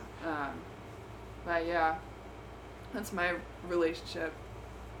Yeah. but yeah, that's my relationship.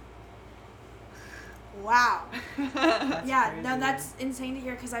 Wow. That's Yeah, crazy. no, that's insane to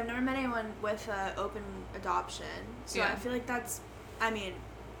hear, because I've never met anyone with open adoption. So Yeah. I feel like that's, I mean,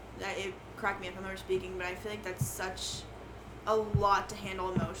 correct me if I'm overspeaking, but I feel like that's such a lot to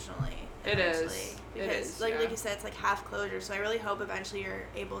handle emotionally. It is. eventually. It Because, is, like yeah. you said, it's like half closure. So I really hope eventually you're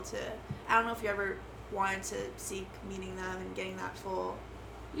able to, I don't know if you ever wanted to seek meeting them and getting that full.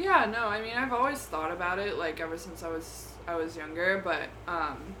 Yeah, no, I mean, I've always thought about it, like, ever since I was younger, but,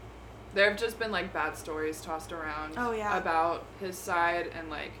 there have just been, like, bad stories tossed around Oh, yeah. about his side, and,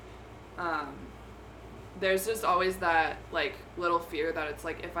 like, there's just always that, like, little fear that it's,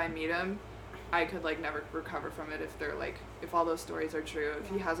 like, if I meet him, I could, like, never recover from it if they're, like, if all those stories are true, if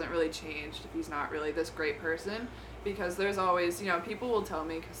he Yeah. hasn't really changed, if he's not really this great person, because there's always, you know, people will tell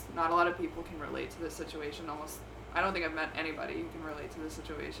me, because not a lot of people can relate to this situation, I don't think I've met anybody who can relate to this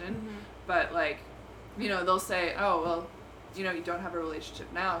situation, Mm-hmm. but, like, you know, they'll say, oh, well, you know, you don't have a relationship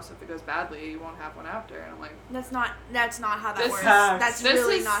now, so if it goes badly, you won't have one after, and I'm like, That's not how that This works. sucks. That's this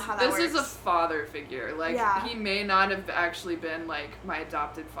really is, not how that this works. is a father figure. Like, Yeah. he may not have actually been, like, my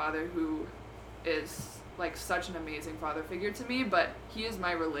adopted father, who is, like, such an amazing father figure to me, but he is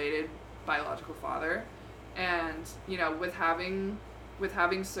my related biological father. And, you know, with having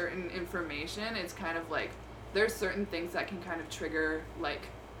certain information, it's kind of like, there's certain things that can kind of trigger, like,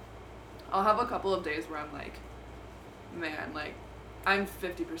 I'll have a couple of days where I'm like, man, like, I'm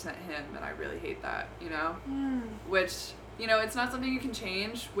 50% him, and I really hate that, you know? Mm. Which, you know, it's not something you can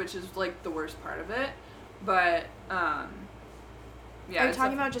change, which is, like, the worst part of it. But, yeah. Are you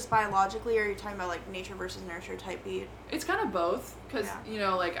talking about just biologically, or are you talking about, like, nature versus nurture type beat? It's kind of both, because, Yeah. you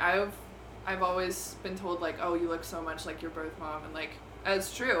know, like, I've always been told, like, oh, you look so much like your birth mom, and, like,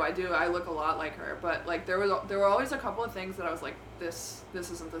 it's true, I do, I look a lot like her, but, like, there were always a couple of things that I was like, this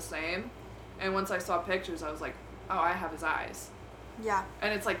isn't the same, and once I saw pictures, I was like, oh, I have his eyes. Yeah.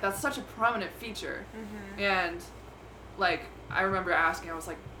 And it's like, that's such a prominent feature. Mm-hmm. And, like, I remember asking, I was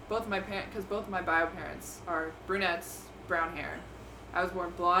like, both of my parents, because both of my bio parents are brunettes, brown hair. I was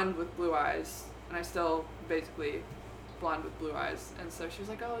born blonde with blue eyes, and I still basically blonde with blue eyes. And so she was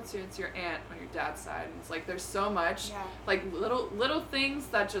like, oh, it's your aunt on your dad's side. And it's like, there's so much, like, little things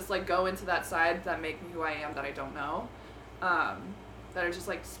that just, like, go into that side that make me who I am that I don't know. That are just,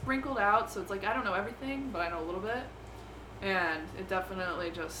 like, sprinkled out. So it's like, I don't know everything, but I know a little bit. And it definitely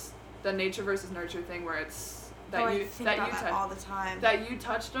just, the nature versus nurture thing where it's I think about that all the time. That you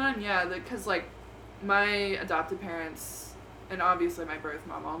touched on, yeah, because, like, my adopted parents and obviously my birth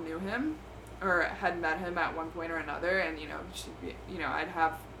mom all knew him or had met him at one point or another, and, you know, she'd be, you know, I'd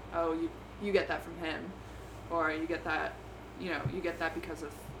have, oh, you get that from him, or you get that, you know, you get that because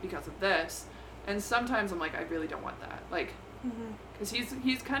of this. And sometimes I'm like, I really don't want that, like, because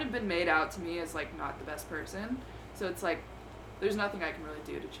he's kind of been made out to me as, like, not the best person. So it's like, there's nothing I can really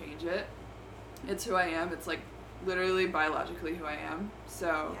do to change it. It's who I am. It's, like, literally biologically who I am.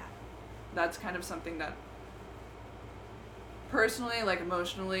 So that's kind of something that personally, like,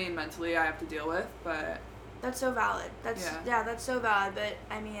 emotionally and mentally I have to deal with, but... That's so valid. That's so valid. But,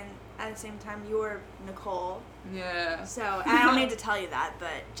 I mean, at the same time, you're Nicole. Yeah. So, I don't need to tell you that,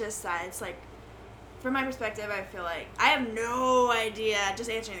 but just that it's, like, from my perspective, I feel like I have no idea, just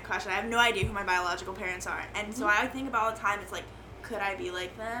answering the question, I have no idea who my biological parents are. And so I think about all the time, it's like, could I be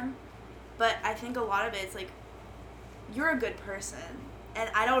like them? But I think a lot of it's like, you're a good person.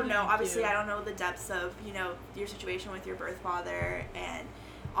 And I don't know, obviously I don't know the depths of, you know, your situation with your birth father and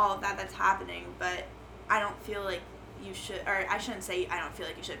all of that that's happening, but I don't feel like you should, or I shouldn't say I don't feel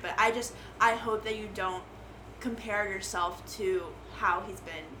like you should, but I hope that you don't compare yourself to how he's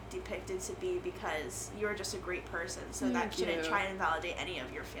been depicted to be, because you're just a great person, so that shouldn't try and invalidate any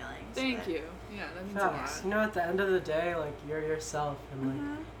of your feelings. Thank you. Yeah, that means a lot. You know, at the end of the day, like, you're yourself, and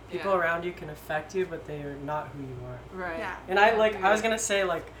like people around you can affect you, but they are not who you are. Right. Yeah. And I was gonna say,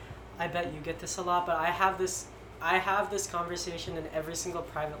 like, I bet you get this a lot, but I have this conversation in every single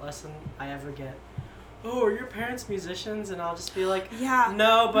private lesson I ever get. Oh, are your parents musicians? And I'll just be like,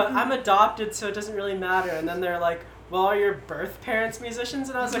 no, but I'm adopted, so it doesn't really matter. And then they're like, well, are your birth parents musicians?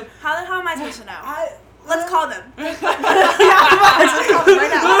 And I was like, how am I supposed to know? Let's call them. Let's call them right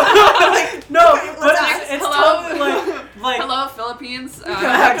now. Like, no, okay, but it's totally like hello, Philippines.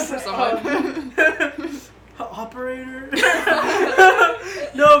 For someone. Operator.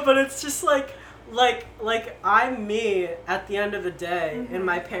 No, but it's just like I'm me at the end of the day, and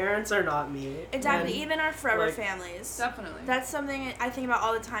my parents are not me. Exactly, and, even our forever like, families. Definitely. That's something I think about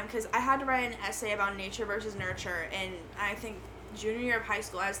all the time, because I had to write an essay about nature versus nurture, and I think junior year of high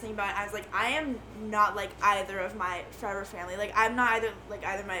school, I was thinking about it, I was like, I am not like either of my forever family. Like, I'm not either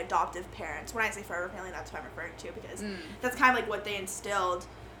my adoptive parents. When I say forever family, that's what I'm referring to, because that's kind of like what they instilled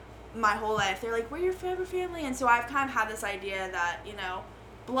my whole life. They're like, we're your forever family. And so I've kind of had this idea that, you know,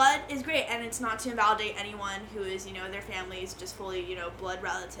 blood is great, and it's not to invalidate anyone who is, you know, their family is just fully, you know, blood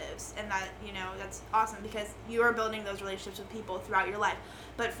relatives, and that, you know, that's awesome, because you are building those relationships with people throughout your life.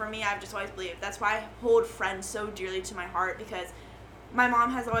 But for me, I've just always believed, that's why I hold friends so dearly to my heart, because my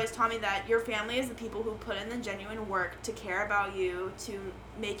mom has always taught me that your family is the people who put in the genuine work to care about you, to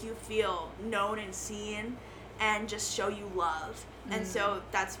make you feel known and seen, and just show you love. And so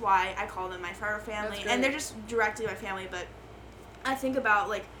that's why I call them my forever family, and they're just directly my family. But I think about,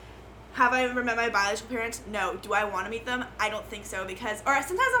 like, have I ever met my biological parents? No. Do I want to meet them? I don't think so, because, or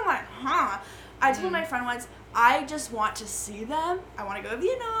sometimes I'm like, I told my friend once, I just want to see them. I want to go to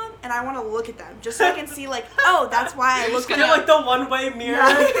Vietnam, and I want to look at them, just so I can see, like, oh, that's why I look You're like the one-way mirror.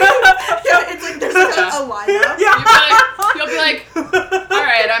 Yeah, it's like there's like a lineup. You'll be like, all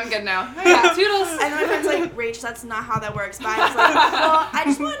right, I'm good now. Yeah, toodles. And then my friend's like, Rach, that's not how that works. But I was like, well, I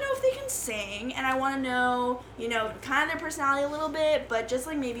just want to know if they can sing, and I want to know, you know, kind of their personality a little bit, but just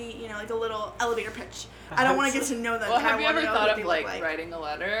like maybe, you know, like a little elevator pitch. I don't want to get to know them. Well, have I you ever thought of like writing a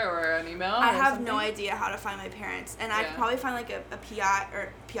letter or an email? I have no idea how to find my parents, and I could probably find like a PI,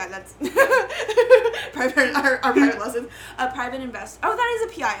 that's our private lessons, a private that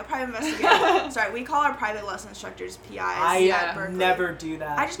is a PI, a private investigator. Sorry, we call our private lesson instructors PIs. I never do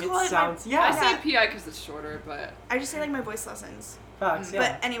that. I just call I say PI because it's shorter, but I just say like my voice lessons. Facts, yeah.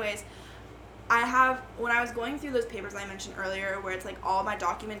 But anyways, when I was going through those papers I mentioned earlier, where it's like all my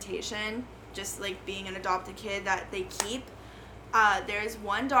documentation, just like being an adopted kid that they keep, there's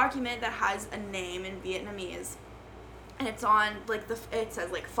one document that has a name in Vietnamese, and it's on like it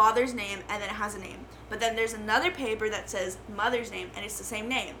says like father's name, and then it has a name. But then there's another paper that says mother's name, and it's the same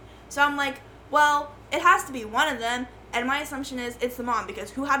name. So I'm like, well, it has to be one of them, and my assumption is it's the mom,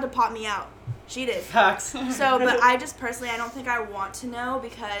 because who had to pop me out? She did. Facts. So, but I just personally, I don't think I want to know,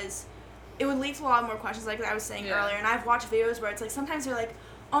 because it would lead to a lot more questions, like I was saying earlier. And I've watched videos where it's like, sometimes they're like,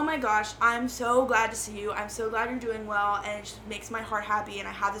 oh my gosh, I'm so glad to see you. I'm so glad you're doing well, and it just makes my heart happy, and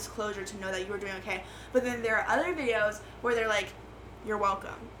I have this closure to know that you are doing okay. But then there are other videos where they're like, you're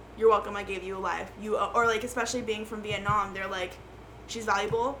welcome. You're welcome, I gave you a life. Or like, especially being from Vietnam, they're like, she's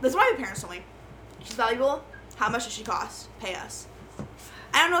valuable. That's why my parents told me. She's valuable. How much does she cost? Pay us.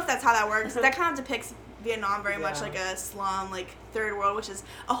 I don't know if that's how that works. That kind of depicts Vietnam very much like a slum, like third world, which is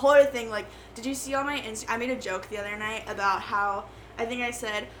a whole other thing. Like, did you see on my I made a joke the other night about how, I think I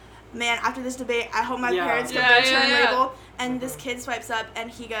said, man, after this debate, I hope my parents get their turn label. And this kid swipes up and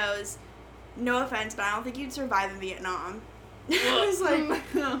he goes, no offense, but I don't think you'd survive in Vietnam. I was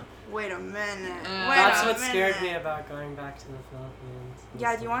like, wait a minute. That's what scared me about going back to the Philippines.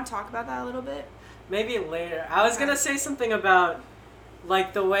 Yeah, do you want to talk about that a little bit? Maybe later. I was gonna say something about,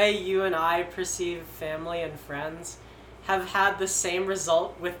 like, the way you and I perceive family and friends have had the same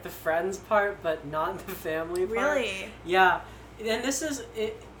result with the friends part, but not the family part. Really? Yeah. And this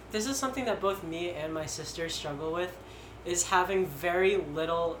is something that both me and my sister struggle with, is having very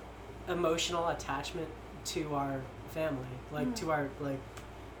little emotional attachment to our family, like to our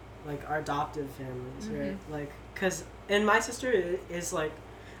like our adoptive families, right? Like, cause, and my sister is like,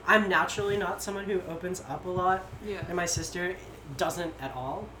 I'm naturally not someone who opens up a lot, and my sister doesn't at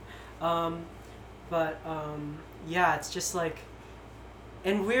all. Yeah, it's just like,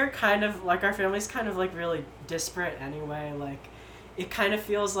 and we're kind of like, our family's kind of like really disparate anyway. Like, it kind of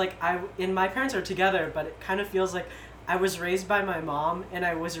feels like my parents are together, but it kind of feels like I was raised by my mom and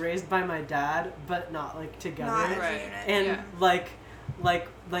I was raised by my dad, but not like together. Not as a unit. And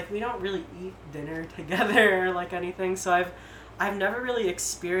like we don't really eat dinner together or like anything. So I've never really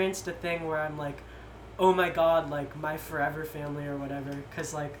experienced a thing where I'm like, oh my god, like my forever family or whatever.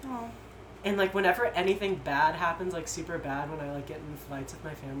 Cause like, and like whenever anything bad happens, like super bad, when I like get in fights with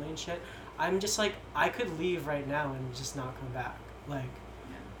my family and shit, I'm just like, I could leave right now and just not come back. Like,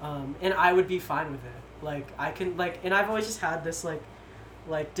 and I would be fine with it. Like, I can, like, and I've always just had this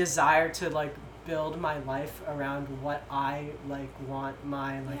like desire to like build my life around what I like want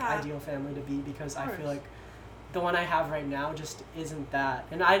my like ideal family to be, because I feel like the one I have right now just isn't that.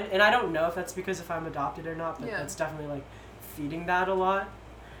 And I don't know if that's because if I'm adopted or not, but that's definitely like feeding that a lot.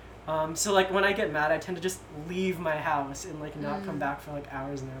 So like when I get mad, I tend to just leave my house and like not come back for like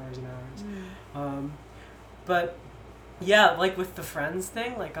hours and hours and hours. But yeah, like with the friends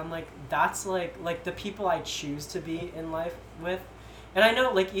thing, like I'm like, that's like the people I choose to be in life with. And I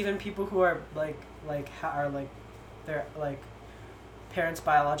know like even people who are are like they're like parents'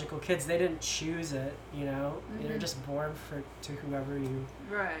 biological kids, they didn't choose it, you know. They're just born to whoever you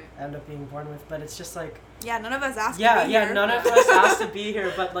end up being born with. But it's just like, none of us asked to be here. None of us asked to be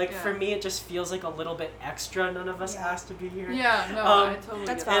here, but like for me it just feels like a little bit extra. None of us asked to be here. I totally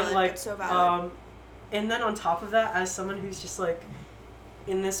that's get that. valid. That's so valid. And then on top of that, as someone who's just like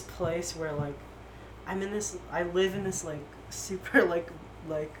in this place where like I live in this like super like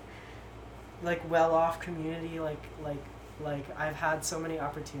well-off community, like I've had so many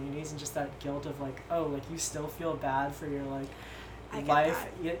opportunities, and just that guilt of like, oh, like you still feel bad for your like life,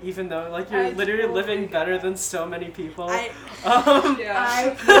 even though like you're literally living better than so many people. I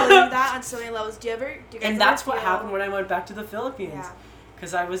believe that on so many levels. Do you guys and that's what happened when I went back to the Philippines,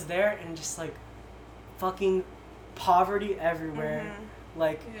 because I was there and just like fucking poverty everywhere,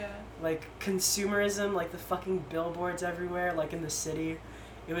 like consumerism, like the fucking billboards everywhere, like in the city.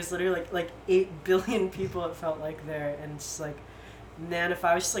 It was literally like 8 billion people, it felt like, there, and it's like, man, if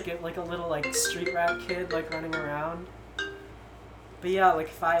I was just like a little like street rat kid like running around. But yeah, like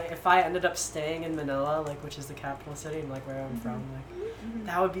if I ended up staying in Manila, like, which is the capital city and like where I'm from, like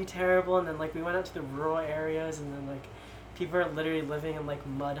that would be terrible. And then like we went out to the rural areas, and then like people are literally living in like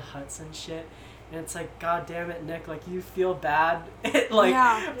mud huts and shit. And it's like, god damn it, Nick, like you feel bad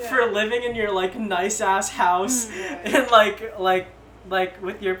for living in your like nice ass house and like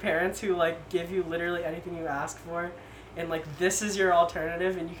with your parents who like give you literally anything you ask for, and like this is your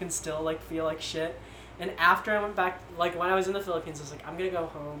alternative, and you can still like feel like shit. And after I went back, like when I was in the Philippines, I was like, I'm gonna go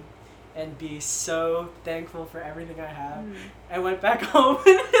home and be so thankful for everything I have. I went back home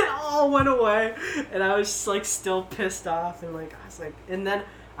and it all went away, and I was just, like, still pissed off, and like I was like, and then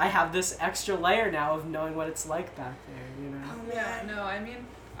I have this extra layer now of knowing what it's like back there, you know. Yeah, no, I mean,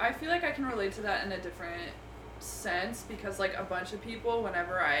 I feel like I can relate to that in a different sense, because like a bunch of people,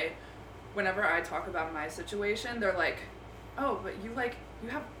 whenever I talk about my situation, they're like, oh, but you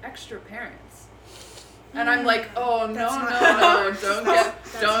have extra parents. And I'm like, oh, no,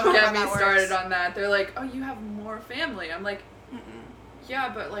 don't get me started on that. They're like, oh, you have more family. I'm like, yeah,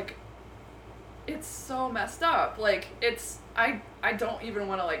 but like, it's so messed up. Like, I don't even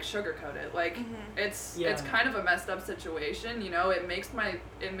want to like sugarcoat it. Like, it's kind of a messed up situation. You know, it makes my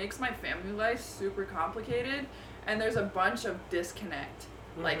family life super complicated, and there's a bunch of disconnect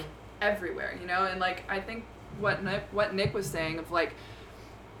like everywhere. You know, and like I think what Nick was saying of like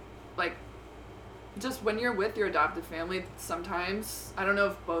just when you're with your adopted family, sometimes, I don't know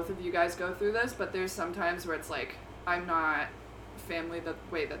if both of you guys go through this, but there's sometimes where it's like, I'm not family the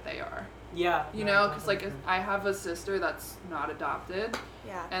way that they are. Yeah. You know, because like I have a sister that's not adopted.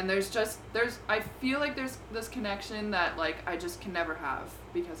 Yeah. And I feel like there's this connection that like I just can never have,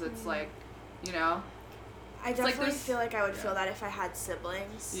 because it's like, you know. I definitely feel like I would feel that if I had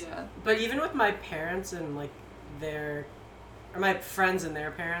siblings. Yeah. But even with my parents and like or my friends and their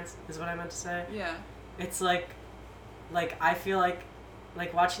parents is what I meant to say. Yeah. It's like I feel like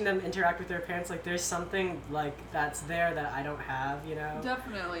watching them interact with their parents, like there's something like that's there that I don't have, you know?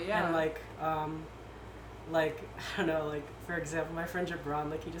 Definitely, yeah. And like I don't know, like for example, my friend Jabron,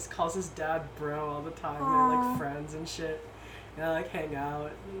 like he just calls his dad bro all the time. They're like friends and shit. And I like hang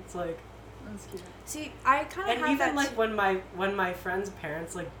out. It's like, that's cute. See, I kind of have and that. even like when my friends'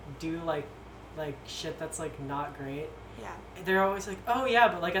 parents like do like shit that's like not great. Yeah. They're always like, oh yeah,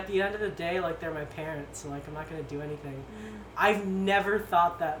 but like at the end of the day, like they're my parents, so like I'm not gonna do anything. I've never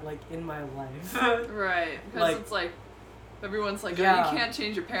thought that like in my life. Right. Because like, it's like everyone's like, yeah. oh, you can't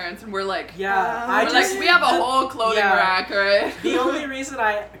change your parents, and we're like, yeah, we have a whole clothing rack, right? The only reason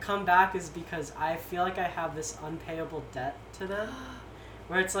I come back is because I feel like I have this unpayable debt to them,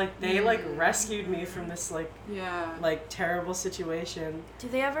 where it's like they like rescued me from this like terrible situation. Do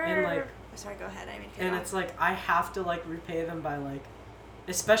they ever? And like, sorry, go ahead. I mean. And it's like I have to like repay them by like,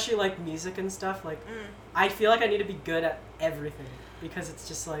 especially like music and stuff. Like, I feel like I need to be good at everything, because it's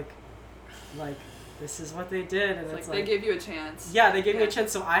just like this is what they did, and it's like they gave you a chance. Yeah, they gave me a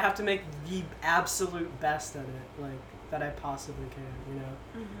chance, so I have to make the absolute best at it, like that I possibly can. You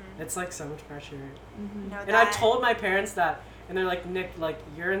know, it's like so much pressure. No, and I've told my parents that, and they're like, Nick, like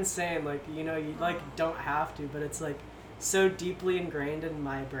you're insane. Like, you know, you like don't have to, but it's like so deeply ingrained in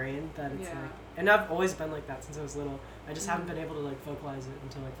my brain that it's like, and I've always been like that since I was little. I just haven't been able to like vocalize it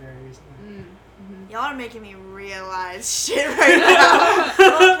until like very recently. Y'all are making me realize shit right now.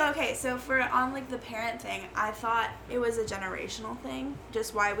 Well, okay, so on like the parent thing, I thought it was a generational thing,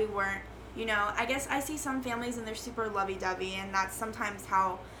 just why we weren't, you know, I guess I see some families and they're super lovey-dovey, and that's sometimes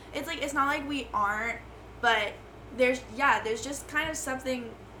how, it's like, it's not like we aren't, but there's just kind of something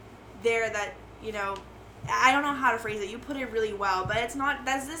there that, you know, I don't know how to phrase it. You put it really well, but it's not.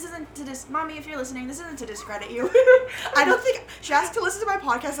 This isn't to Mommy, if you're listening, this isn't to discredit you. I don't think she asked to listen to my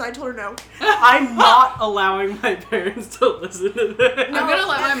podcast, and I told her no. I'm not allowing my parents to listen to this. I'm gonna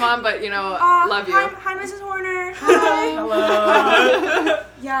let my mom, but you know, love you. Hi, Mrs. Horner. Hi. Hello.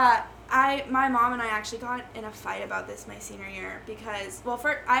 Yeah, my mom and I actually got in a fight about this my senior year because, well,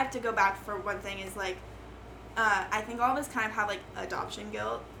 I have to go back for one thing is like. I think all of us kind of have, like, adoption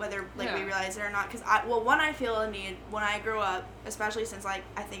guilt, whether, like, we realize it or not. Because, I feel a need when I grow up, especially since, like,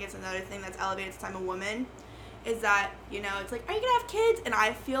 I think it's another thing that's elevated to I'm a woman, is that, you know, it's like, are you going to have kids? And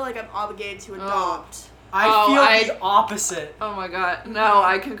I feel like I'm obligated to adopt. I feel the opposite. Oh, my God. No,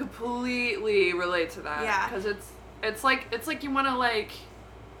 I can completely relate to that. Yeah. Because it's like you want to, like,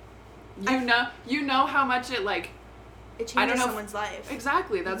 you know how much it, like, it changes someone's life.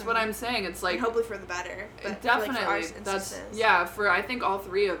 Exactly. That's what I'm saying. It's like, and hopefully for the better. But definitely. Like for I think all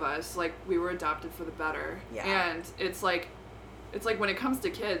three of us, like, we were adopted for the better. Yeah. And it's like when it comes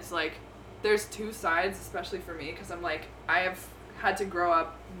to kids, like, there's two sides, especially for me, because I'm like, I have had to grow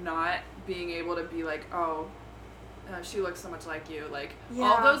up not being able to be like, oh, she looks so much like you. Like,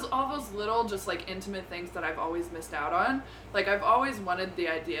 all those little just like intimate things that I've always missed out on. Like, I've always wanted the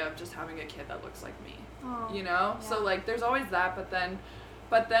idea of just having a kid that looks like me. You know? Yeah. So like there's always that, but then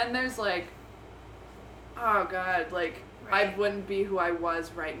there's like, oh God, like I wouldn't be who I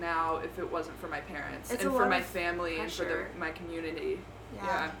was right now if it wasn't for my parents and for my family and for my community.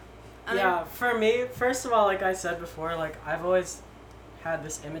 Yeah, for me, first of all, like I said before, like I've always had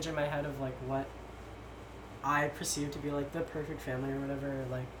this image in my head of like what I perceive to be like the perfect family or whatever,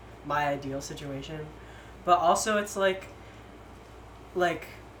 like my ideal situation. But also it's like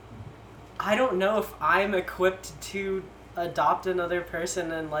I don't know if I'm equipped to adopt another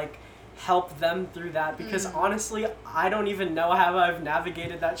person and like help them through that, because honestly I don't even know how I've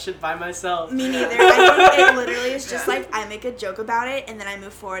navigated that shit by myself. Me neither. I think it literally is just like I make a joke about it and then I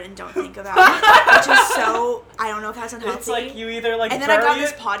move forward and don't think about it, which is so, I don't know if that's unhealthy. It's like you either like and then bury I got it,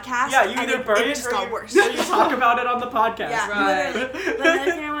 this podcast. yeah, you and either bury it it just or got you, worse. or you talk about it on the podcast. Yeah, Right. literally. But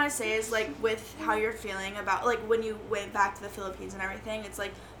another thing I want to say is like with how you're feeling about like when you went back to the Philippines and everything, it's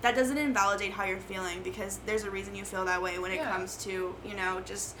like that doesn't invalidate how you're feeling, because there's a reason you feel that way when it comes to, you know,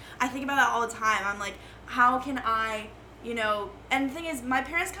 just, I think about that all the time. I'm like, how can I, you know, and the thing is, my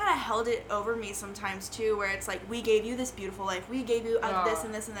parents kind of held it over me sometimes too, where it's like, we gave you this beautiful life, we gave you this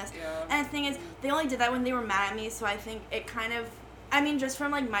and this and this. Yeah. And the thing is, they only did that when they were mad at me, so I think it kind of, I mean, just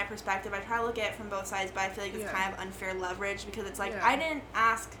from like my perspective, I try to look at it from both sides, but I feel like it's kind of unfair leverage, because it's like, I didn't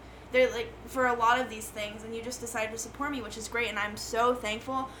ask, they're like, for a lot of these things, and you just decided to support me, which is great, and I'm so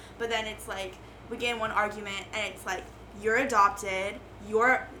thankful. But then it's like, we get in one argument, and it's like, you're adopted,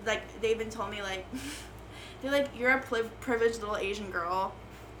 you're, like, they've been told me, like, they're like, you're a privileged little Asian girl.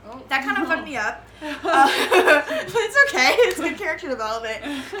 Oh. That kind of fucked me up. But it's okay. It's good character development.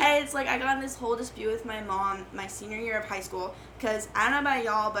 And it's like, I got in this whole dispute with my mom my senior year of high school, because I don't know about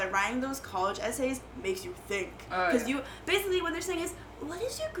y'all, but writing those college essays makes you think. Because you, basically what they're saying is, what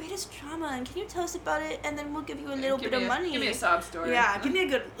is your greatest trauma, and can you tell us about it, and then we'll give you a little bit of money. Give me a sob story. Yeah, give me a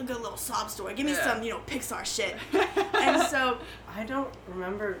good little sob story. Give me some, you know, Pixar shit. And so, I don't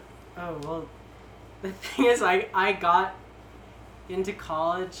remember. Oh, well, the thing is, I got into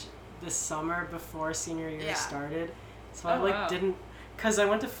college this summer before senior year started, so I didn't, because I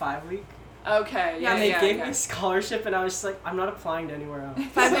went to 5 week. Okay, yeah, and they gave me a scholarship, and I was just like, I'm not applying to anywhere else.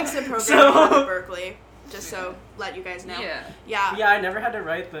 5 weeks of program at Berkeley, just so let you guys know. Yeah, I never had to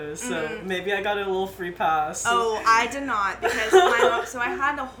write those, so maybe I got a little free pass. Oh, I did not, because so I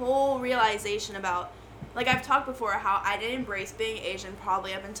had a whole realization about, like I've talked before, how I didn't embrace being Asian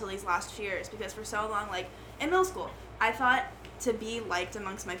probably up until these last few years, because for so long, like in middle school, I thought to be liked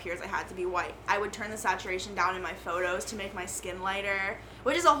amongst my peers, I had to be white. I would turn the saturation down in my photos to make my skin lighter,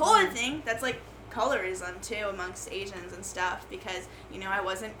 which is a whole other thing. That's like colorism too amongst Asians and stuff, because you know I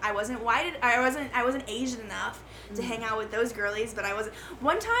wasn't white, I wasn't Asian enough to hang out with those girlies, but I wasn't.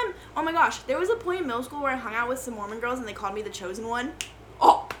 One time, oh my gosh, there was a point in middle school where I hung out with some Mormon girls and they called me the chosen one.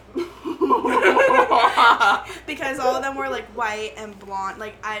 Oh. Because all of them were like white and blonde,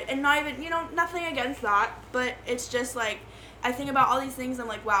 like and not even, you know, nothing against that, but it's just like, I think about all these things, I'm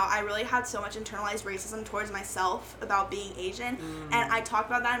like, wow, I really had so much internalized racism towards myself about being Asian, and I talked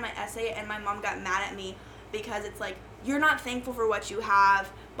about that in my essay, and my mom got mad at me, because it's like, you're not thankful for what you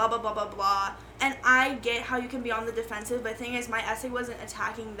have, blah, blah, blah, blah, blah, and I get how you can be on the defensive, but the thing is, my essay wasn't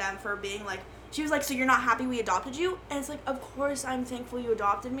attacking them for being like, she was like, so you're not happy we adopted you? And it's like, of course I'm thankful you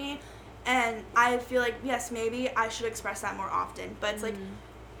adopted me, and I feel like, yes, maybe I should express that more often, but it's like,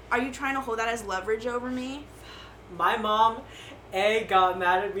 are you trying to hold that as leverage over me? My mom, A, got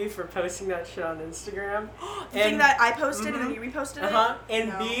mad at me for posting that shit on Instagram. The thing that I posted and then you reposted it?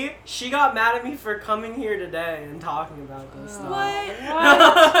 And B, she got mad at me for coming here today and talking about this stuff.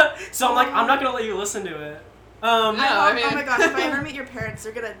 What? So I'm like, I'm not going to let you listen to it. Oh my god, if I ever meet your parents,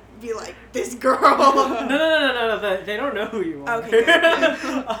 they're going to be like, this girl. No, they don't know who you are. Okay,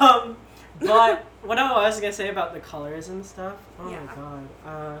 good. But what I was going to say about the colors and stuff, my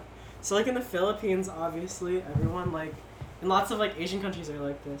god. So, like, in the Philippines, obviously, everyone, like, and lots of, like, Asian countries are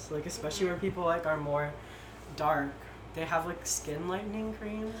like this, like, especially where people, like, are more dark. They have, like, skin lightening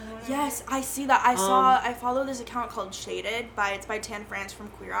creams. Yes, I see that. I follow this account called Shaded, it's by Tan France from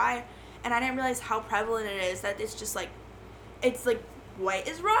Queer Eye, and I didn't realize how prevalent it is, that it's just, like, it's, like, white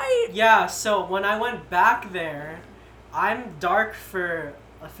is right. Yeah, so when I went back there, I'm dark for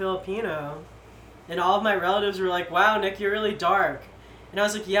a Filipino, and all of my relatives were like, wow, Nick, you're really dark. And I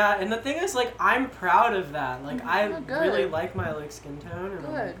was like, yeah, and the thing is, like, I'm proud of that. Like, I really like my, like, skin tone. And,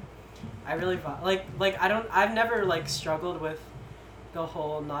 like, I really, I've never, like, struggled with the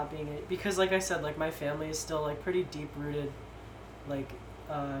whole not being, because, like I said, like, my family is still, like, pretty deep-rooted, like,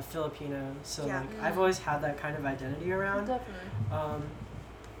 Filipino. So, like, I've always had that kind of identity around. Definitely.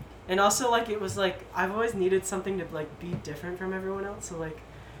 And also, like, it was, like, I've always needed something to, like, be different from everyone else. So, like,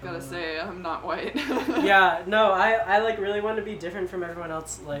 gotta say, I'm not white. Yeah, no, I like really want to be different from everyone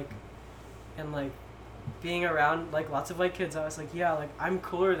else, like, and like being around like lots of white kids, I was like, yeah, like I'm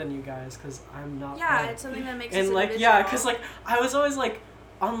cooler than you guys because I'm not white. It's something that makes and us like individual. because like I was always like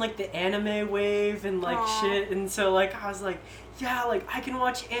on like the anime wave and like Aw. shit, and so like I was like, yeah, like I can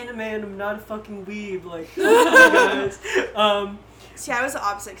watch anime and I'm not a fucking weeb, like guys. See, I was the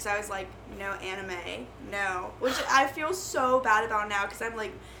opposite because I was like, no anime, no. Which I feel so bad about now because I'm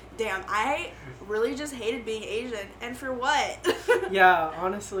like, damn, I really just hated being Asian. And for what? Yeah,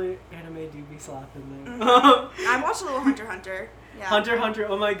 honestly, anime do be slapping there. I watched a little Hunter x Hunter. Yeah. Hunter x Hunter,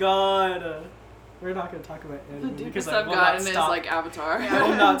 oh my god. We're not going to talk about anime The because deepest I I've will not gotten is stop. like Avatar. Yeah. I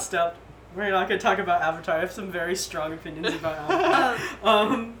will not stop. We're not going to talk about Avatar. I have some very strong opinions about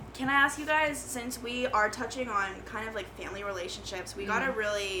Avatar. Can I ask you guys, since we are touching on kind of like family relationships, we got a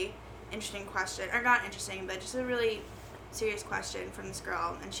really interesting question, or not interesting, but just a really serious question from this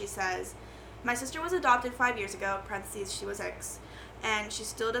girl, and she says, my sister was adopted 5 years ago, parentheses, she was 6, and she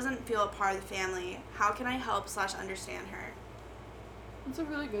still doesn't feel a part of the family. How can I help / understand her? That's a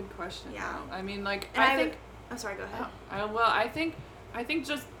really good question. Yeah. Though. I mean, like, And I think. I'm sorry, go ahead. I think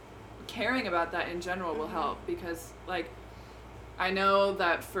just caring about that in general will help because, like, I know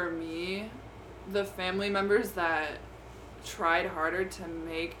that for me, the family members that tried harder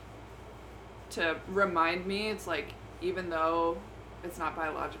to remind me, it's like, even though it's not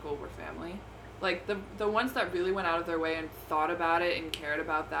biological, we're family. Like, the ones that really went out of their way and thought about it and cared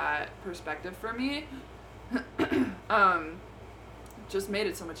about that perspective for me, just made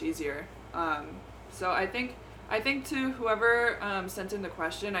it so much easier. So I think to whoever sent in the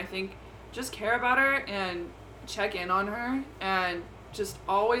question, I think just care about her and check in on her and just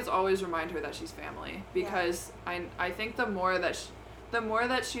always remind her that she's family because I think the more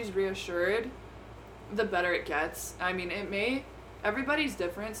that she's reassured, the better it gets. I mean, everybody's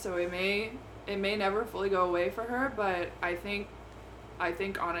different, so it may never fully go away for her, but I think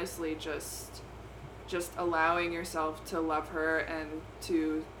honestly just allowing yourself to love her and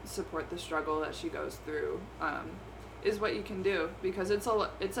to support the struggle that she goes through is what you can do because it's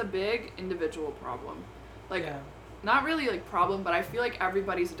a big individual problem. Like, not really like problem, but I feel like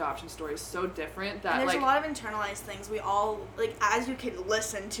everybody's adoption story is so different that and there's like a lot of internalized things we all like as you can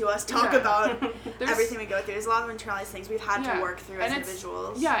listen to us talk about everything we go through. There's a lot of internalized things we've had to work through as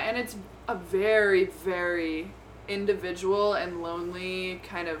individuals. Yeah, and it's a very, very individual and lonely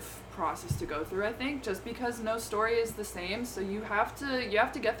kind of process to go through, I think, just because no story is the same, so you have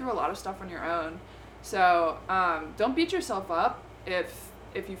to get through a lot of stuff on your own. So don't beat yourself up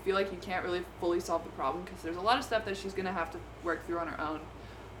if you feel like you can't really fully solve the problem, because there's a lot of stuff that she's gonna have to work through on her own.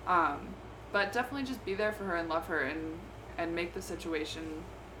 But definitely just be there for her and love her and make the situation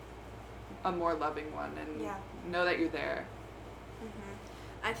a more loving one and know that you're there.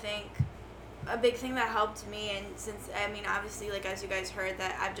 I think a big thing that helped me, and since, I mean, obviously, like, as you guys heard,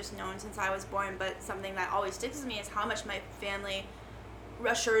 that I've just known since I was born, but something that always sticks with me is how much my family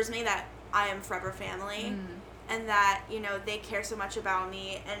assures me that I am forever family, and that, you know, they care so much about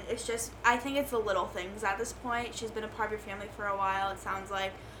me, and it's just, I think it's the little things at this point. She's been a part of your family for a while, it sounds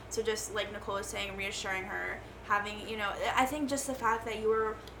like, so just, like Nicole was saying, reassuring her, having, you know, I think just the fact that you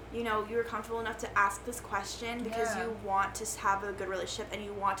were comfortable enough to ask this question because you want to have a good relationship and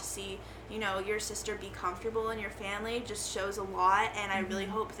you want to see, you know, your sister be comfortable in your family just shows a lot, and I really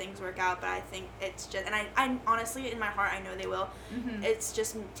hope things work out, but I think it's just, and I honestly, in my heart, I know they will. It's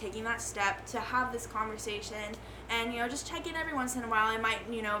just taking that step to have this conversation and, you know, just check in every once in a while. It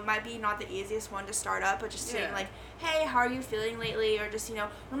might be not the easiest one to start up, but just saying, like, hey, how are you feeling lately? Or just, you know,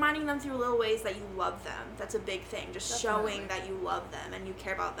 reminding them through little ways that you love them. That's a big thing. Just showing that you love them and you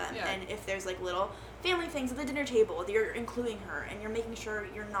care about them. Yeah. And if there's, like, little family things at the dinner table, you're including her and you're making sure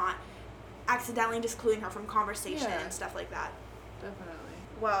you're not accidentally discluding her from conversation and stuff like that. Definitely.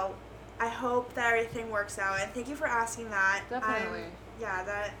 Well, I hope that everything works out, and thank you for asking that. Definitely.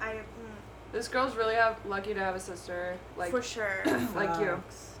 This girl's really lucky to have a sister like for sure. like you.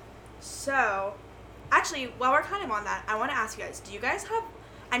 So, actually, while we're kind of on that, I want to ask you guys, do you guys have,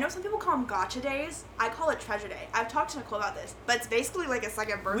 I know some people call them gotcha days. I call it treasure day. I've talked to Nicole about this, but it's basically like a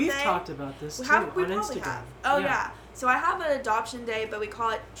second birthday. We've talked about this too we on probably Instagram. have. Oh, yeah. So I have an adoption day, but we call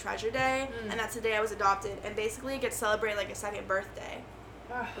it treasure day, and that's the day I was adopted, and basically it gets celebrated like a second birthday,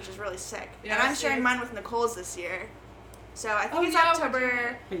 which is really sick. Yeah, and I'm sharing mine with Nicole's this year. So I think it's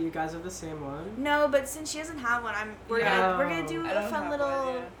October. Hey, you guys have the same one? No, but since she doesn't have one, we're gonna do a fun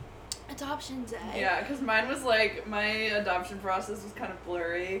little adoption day. Yeah, because mine was like, my adoption process was kind of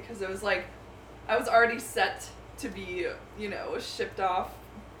blurry because it was like I was already set to be, you know, shipped off.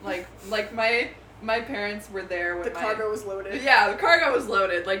 Like my parents were there when the cargo was loaded. Yeah, the cargo was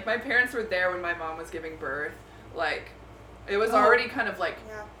loaded. Like, my parents were there when my mom was giving birth. Like, it was already kind of like,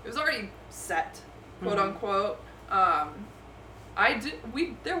 it was already set, quote unquote.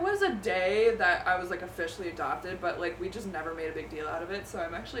 There was a day that I was like officially adopted, but like we just never made a big deal out of it. So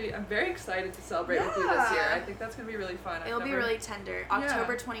I'm very excited to celebrate with you this year. I think that's gonna be really fun. It'll be really tender.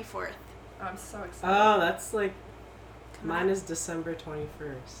 October 24th. I'm so excited. Oh, that's like, mine is December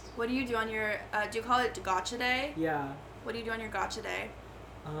 21st. What do you do on your, do you call it Gotcha Day? Yeah. What do you do on your Gotcha Day?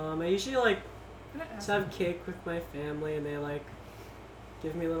 I usually like just have cake with my family, and they like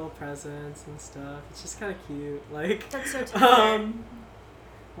give me little presents and stuff. It's just kind of cute. Like, that's so tender.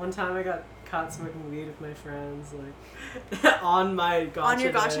 One time I got caught smoking weed with my friends, like on my Gotcha on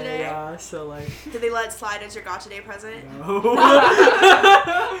your Gotcha Day. Yeah, so like. Did they let it slide as your Gotcha Day present? No.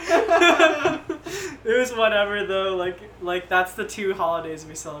 It was whatever though. Like that's the two holidays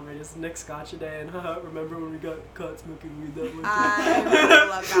we celebrate. It's Nick's Gotcha Day and remember when we got caught smoking weed that one time? I really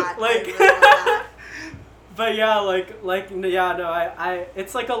love that. Like, I really love that. But yeah, I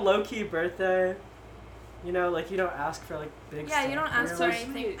it's like a low key birthday. You know, like you don't ask for like big stuff. Yeah, you don't ask for like,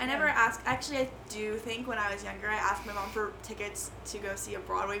 anything. I never asked. Actually, I do think when I was younger, I asked my mom for tickets to go see a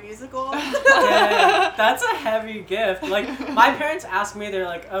Broadway musical. Yeah, that's a heavy gift. Like my parents ask me, they're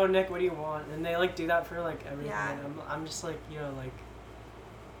like, "Oh, Nick, what do you want?" And they like do that for like everything. Yeah. I'm just like, like,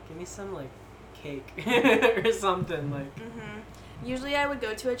 give me some like cake or something like. Usually, I would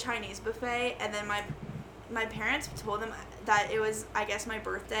go to a Chinese buffet, and then my parents told them that it was, I guess, my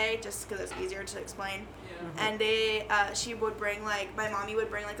birthday, just because it's easier to explain. Yeah. And she would bring, like, my mommy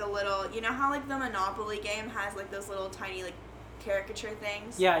would bring, like, a little, you know how, like, the Monopoly game has, like, those little tiny, like, caricature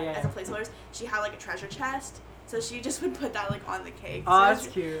things? Yeah. As a placeholders? She had, like, a treasure chest, so she just would put that, like, on the cake. So Oh, that's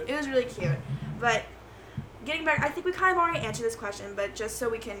cute. It was really cute. But getting back, I think we kind of already answered this question, but just so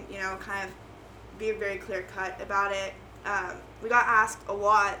we can, kind of be very clear-cut about it, we got asked a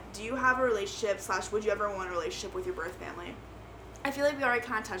lot, do you have a relationship / would you ever want a relationship with your birth family? I feel like we already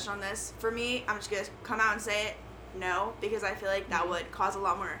kind of touched on this. For me, I'm just going to come out and say it, no, because I feel like that would cause a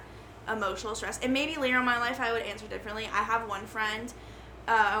lot more emotional stress. And maybe later in my life I would answer differently. I have one friend,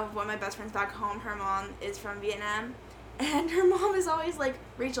 one of my best friends back home, her mom is from Vietnam, and her mom is always like,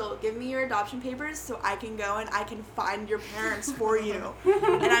 Rachel, give me your adoption papers so I can go and I can find your parents for you.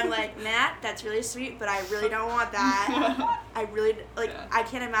 And I'm like, Matt, that's really sweet, but I really don't want that. I really, I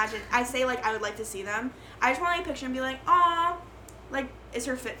can't imagine. I say, like, I would like to see them. I just want, like, a picture and be like, aw, like, is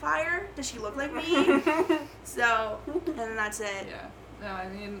her Fitfire? Does she look like me? So, and then that's it. Yeah. No, I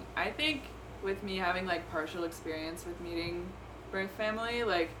mean, I think with me having, like, partial experience with meeting birth family,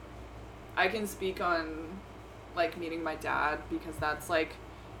 like, I can speak on, like, meeting my dad, because that's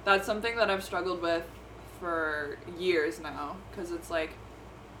something that I've struggled with for years now, because it's like,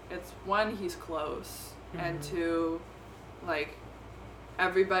 it's one, he's close, and two, like,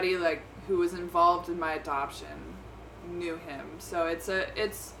 everybody, like, who was involved in my adoption knew him, so it's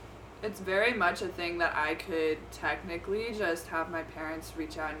very much a thing that I could technically just have my parents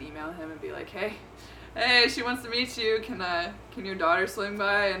reach out and email him and be like, hey, she wants to meet you. Can your daughter swing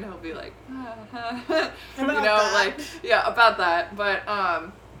by? And he'll be like, about that. But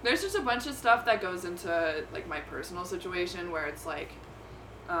there's just a bunch of stuff that goes into like my personal situation where it's like,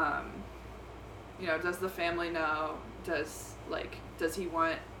 does the family know? Does he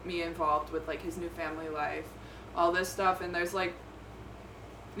want me involved with like his new family life? All this stuff, and there's like,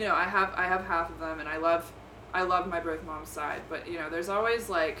 I have half of them, and I love my birth mom's side, but there's always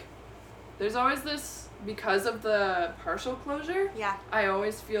this, because of the partial closure. Yeah. I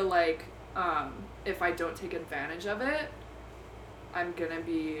always feel like if I don't take advantage of it, I'm gonna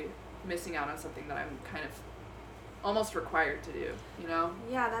be missing out on something that I'm kind of almost required to do.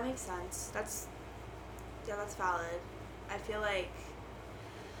 Yeah, that makes sense. That's valid. I feel like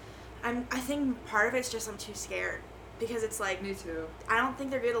I think part of it's just I'm too scared, because it's like, me too. I don't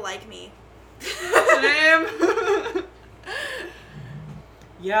think they're gonna like me. Same.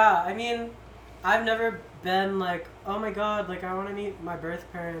 Yeah, I mean, I've never been like, oh my god, like I want to meet my birth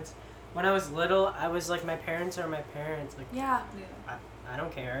parents. When I was little, I was like, my parents are my parents. Like, yeah. I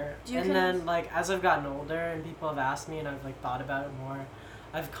don't care. Then like as I've gotten older and people have asked me and I've like thought about it more,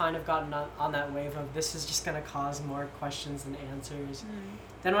 I've kind of gotten on that wave of this is just gonna cause more questions than answers.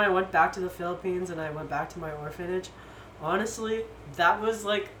 Then when I went back to the Philippines and I went back to my orphanage, honestly, that was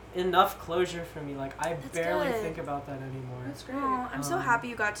like enough closure for me. Like I barely think about that anymore. That's great. Oh, I'm so happy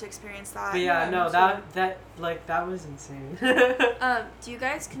you got to experience that. But yeah, no, that was insane. Do you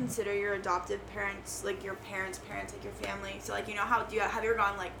guys consider your adoptive parents like your parents' parents, like your family? So like, how have you ever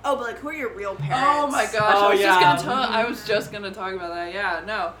gone like, oh, but like who are your real parents? Oh my gosh, I was just gonna talk about that. Yeah,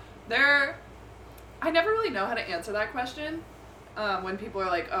 no, I never really know how to answer that question. When people are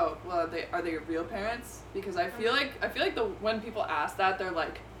like, oh, well, are they your real parents? Because I feel like when people ask that, they're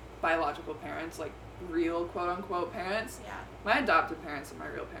like biological parents, like real quote unquote parents. Yeah. My adopted parents are my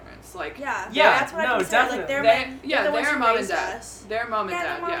real parents. Like Yeah. Yeah, That's what no, I consider. Like definitely. they're the ones they're who mom and raised dad. us. They're mom and Yeah,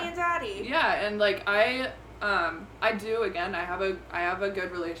 dad. they're mommy Yeah. and daddy. Yeah, and like I do again. I have a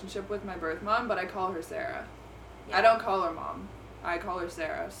good relationship with my birth mom, but I call her Sarah. Yeah. I don't call her mom. I call her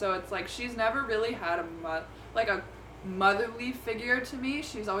Sarah. So it's like she's never really had a motherly figure to me.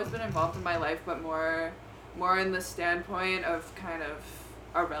 She's always been involved in my life, but more in the standpoint of kind of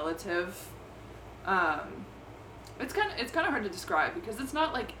a relative. It's kind of hard to describe because it's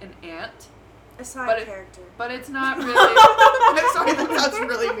not like an aunt. A side character. But it's not really. I'm sorry, that sounds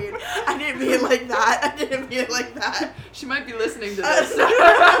really mean. I didn't mean it like that. She might be listening to this.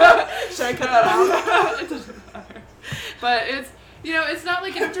 Should I cut that out? It doesn't matter. But it's, it's not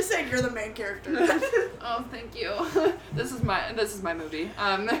like I'm just saying you're the main character. Oh, thank you. This is my movie.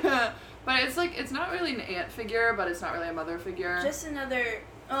 But it's like it's not really an aunt figure, but it's not really a mother figure. Just another.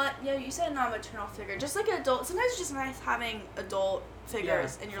 Yeah, you said non-maternal figure. Just like an adult. Sometimes it's just nice having adult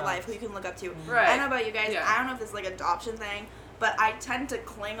figures in your life who you can look up to. Right. I don't know about you guys. Yeah. I don't know if this is like an adoption thing, but I tend to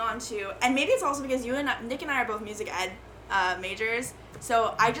cling on to, and maybe it's also because Nick and I are both music ed majors,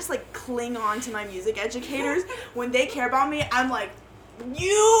 so I just like cling on to my music educators. When they care about me, I'm like,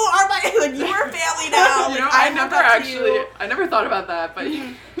 you are family now. Like, I never thought about that, but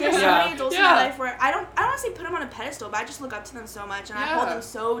there's so many adults in my life where I don't honestly put them on a pedestal, but I just look up to them so much, and I hold them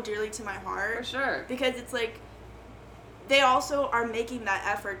so dearly to my heart. For sure. Because it's like they also are making that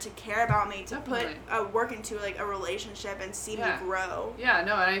effort to care about me, to Definitely. put work into like a relationship and see me grow. Yeah,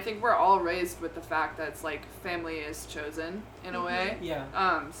 no, and I think we're all raised with the fact that it's like family is chosen in a way.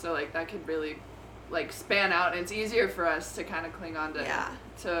 Yeah. So like that could really like span out, and it's easier for us to kind of cling on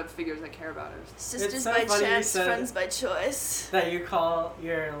to figures that care about us. Sisters so by funny chance, friends by choice. That you call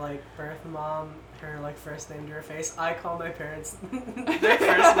your like birth mom her like first name to her face. I call my parents their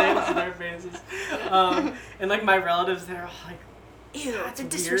first names to their faces. And like my relatives, they're all like, ew, that's the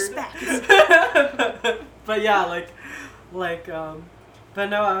weird. disrespect. But yeah, but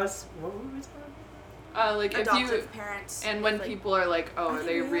no, what were we talking about? Like adoptive if you parents. and when like, people are like, oh, are are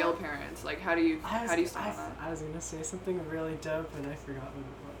they they real? real parents? Like how do you stand on that? I was gonna say something really dope and I forgot what it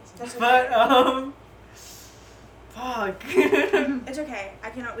was. That's But fuck. It's okay.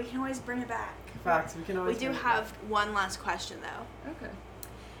 We can always bring it back. Facts. We can always. We do have one last question though. Okay.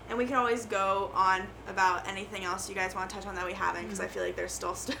 And we can always go on about anything else you guys want to touch on that we haven't, because I feel like there's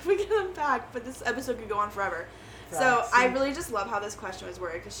still stuff we can unpack, but this episode could go on forever. So I really just love how this question was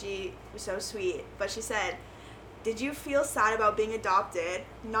worded, because she was so sweet. But she said, did you feel sad about being adopted?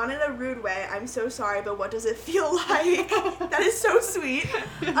 Not in a rude way. I'm so sorry, but what does it feel like? That is so sweet.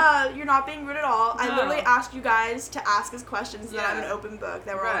 You're not being rude at all. I literally asked you guys to ask us questions that I'm an open book,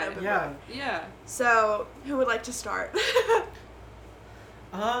 that we're all an open book. Yeah. So who would like to start?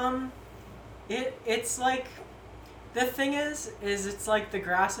 It's like, the thing is it's like the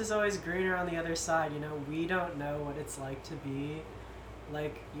grass is always greener on the other side, we don't know what it's like to be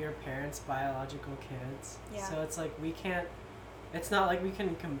like your parents' biological kids. Yeah. So it's like it's not like we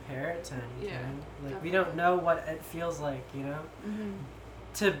can compare it to anything. Yeah, like definitely. we don't know what it feels like, Mm-hmm.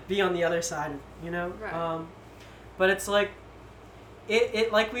 to be on the other side, Right. But it's like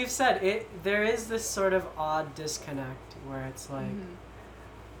it like we've said, there is this sort of odd disconnect where it's like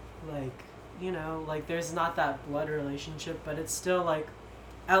like there's not that blood relationship, but it's still like,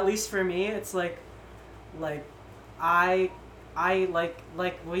 at least for me, it's like I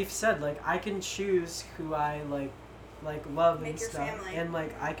like we've said, like I can choose who I like love Make and your stuff, family. and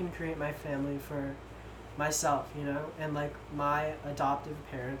like I can create my family for myself, and like my adoptive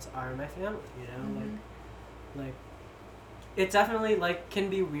parents are my family, like it definitely like can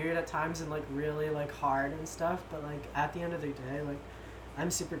be weird at times and like really like hard and stuff, but like at the end of the day, like I'm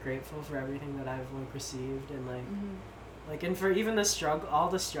super grateful for everything that I've like received, and like and for even all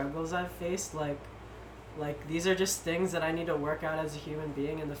the struggles I've faced, like these are just things that I need to work out as a human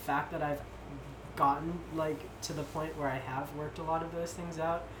being, and the fact that I've gotten like to the point where I have worked a lot of those things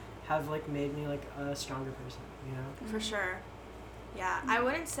out have like made me like a stronger person, For sure. Yeah, I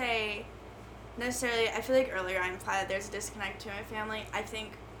wouldn't say necessarily, I feel like earlier I implied that there's a disconnect to my family. I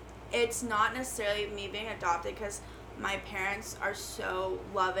think it's not necessarily me being adopted, because my parents are so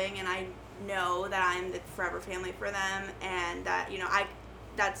loving, and I know that I'm the forever family for them, and that,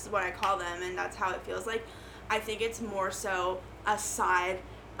 that's what I call them, and that's how it feels like. I think it's more so a side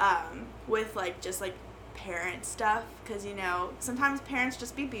with like just like parent stuff, because sometimes parents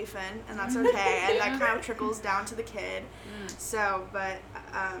just be beefing, and that's okay, and that kind of trickles down to the kid. So, but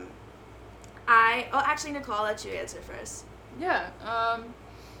actually, Nicole, I'll let you answer first. Yeah.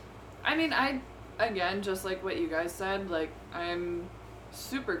 I mean, again, just like what you guys said, like I'm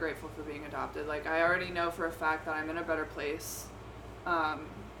super grateful for being adopted. Like, I already know for a fact that I'm in a better place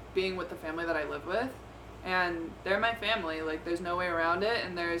being with the family that I live with. And they're my family. Like, there's no way around it,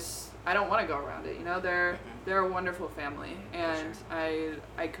 and I don't want to go around it, you know? They're a wonderful family, and sure.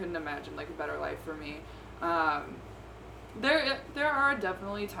 I couldn't imagine, like, a better life for me. There are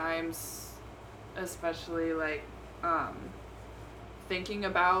definitely times, especially, like, thinking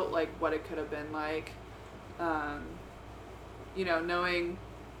about, like, what it could have been like, you know, knowing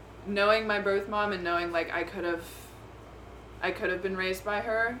my birth mom and knowing, like, I could have been raised by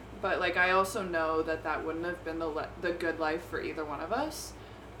her, but, like, I also know that wouldn't have been the good life for either one of us.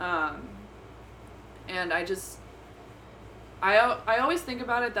 And I always think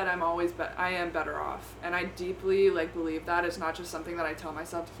about it that I am better off, and I deeply, like, believe that. It's not just something that I tell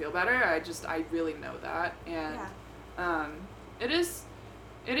myself to feel better. I really know that, and it is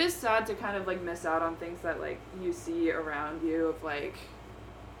sad to kind of, like, miss out on things that, like, you see around you of, like,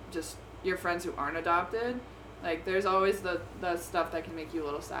 just your friends who aren't adopted. Like, there's always the stuff that can make you a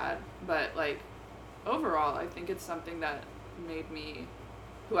little sad, but, like, overall, I think it's something that made me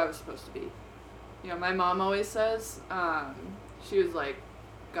who I was supposed to be. You know, my mom always says, she was like,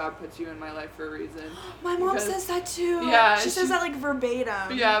 God puts you in my life for a reason. My mom says that too. Yeah. She says that, like,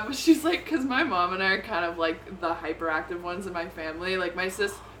 verbatim. Yeah, but she's like, because my mom and I are kind of, like, the hyperactive ones in my family. Like, my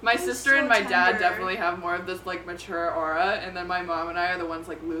sister and my dad definitely have more of this, like, mature aura, and then my mom and I are the ones,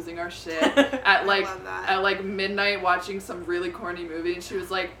 like, losing our shit at, like, midnight watching some really corny movie, and she was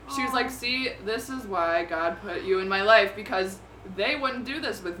like, see, this is why God put you in my life, because they wouldn't do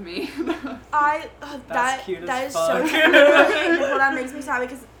this with me. That's cute that as is fuck. so cute. Well, that makes me sad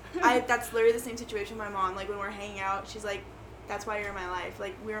because that's literally the same situation with my mom. Like, when we're hanging out, she's like, that's why you're in my life.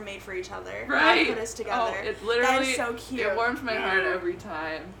 Like, we were made for each other. Right. God put us together. Oh, it literally, that is so cute. It warms my heart every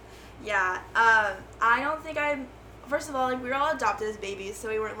time. Yeah. I don't think first of all, like, we were all adopted as babies, so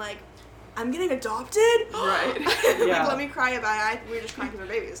we weren't like, I'm getting adopted? Right. Like, let me cry about it. We were just crying because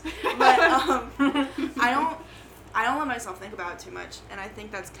we're babies. But, I don't let myself think about it too much, and I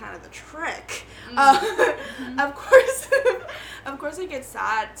think that's kind of the trick. Of course I get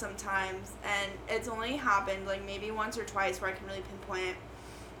sad sometimes, and it's only happened, like, maybe once or twice where I can really pinpoint it,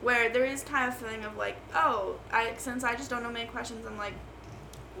 where there is kind of a feeling of, like, since I just don't know many questions, I'm like,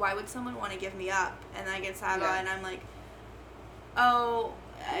 why would someone want to give me up? And then I get sad about it, and I'm like,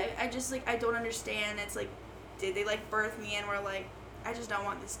 I just, like, I don't understand. It's like, did they, like, birth me, and we're like, I just don't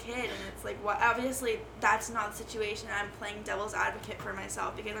want this kid, and it's like, what? Obviously, that's not the situation. I'm playing devil's advocate for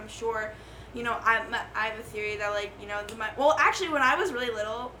myself, because I'm sure, you know, I have a theory that, like, you know, actually, when I was really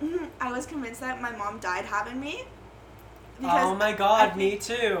little, I was convinced that my mom died having me. Oh my god, me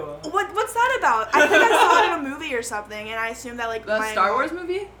too. What's that about? I think I saw it in a movie or something, and I assumed that, like, the Star Wars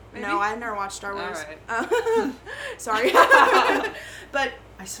movie? Maybe? No, I've never watched Star Wars. All right. Sorry. But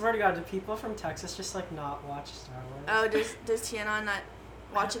I swear to God, do people from Texas just, like, not watch Star Wars? Oh, does Tiana not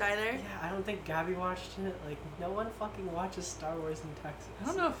watch it either? Yeah, I don't think Gabby watched it. Like, no one fucking watches Star Wars in Texas. I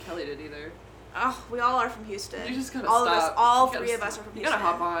don't know if Kelly did either. Oh, we all are from Houston. You just gotta all stop. Of us, all three of us are from Houston. You gotta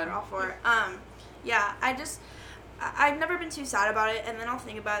hop on. We're all four. Yeah, I've never been too sad about it, and then I'll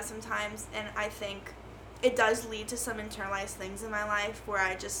think about it sometimes, and I think it does lead to some internalized things in my life where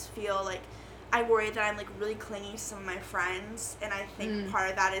I just feel like I worry that I'm, like, really clingy to some of my friends, and I think part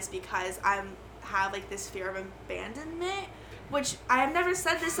of that is because I have, like, this fear of abandonment, which I have never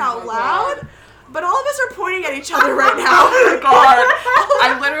said this out loud, but all of us are pointing at each other right now. Oh my god.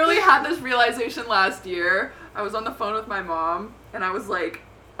 I literally had this realization last year. I was on the phone with my mom, and I was like,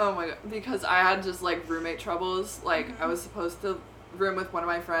 oh my god, because I had just, like, roommate troubles. Like, I was supposed to room with one of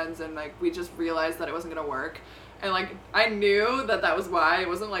my friends, and, like, we just realized that it wasn't gonna work. And, like, I knew that was why. It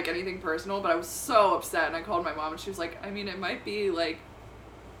wasn't, like, anything personal, but I was so upset, and I called my mom, and she was like, I mean, it might be, like,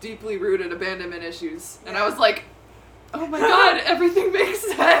 deeply rooted abandonment issues. And I was like, oh my god, everything makes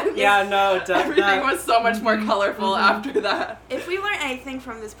sense. Yeah, no, everything was so much more colorful after that. If we learn anything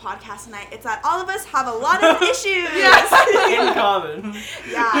from this podcast tonight, it's that all of us have a lot of issues. Yes. In common.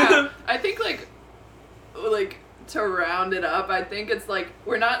 Yeah. I think, like, to round it up, I think it's, like,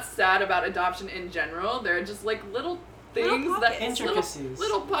 we're not sad about adoption in general. They're just, like, little things intricacies.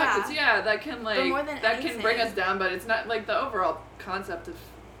 Little pockets, that can, like, can bring us down, but it's not, like, the overall concept of,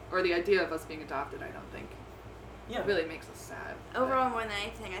 or the idea of us being adopted, I don't think really makes us sad. Overall, more than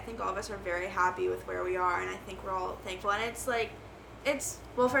anything, I think all of us are very happy with where we are, and I think we're all thankful. And it's like,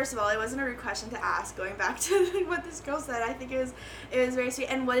 well, first of all, it wasn't a rude question to ask, going back to what this girl said. I think it was very sweet.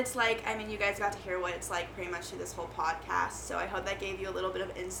 And what it's like, I mean, you guys got to hear what it's like pretty much through this whole podcast, so I hope that gave you a little bit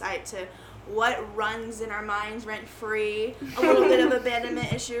of insight to what runs in our minds rent-free, a little bit of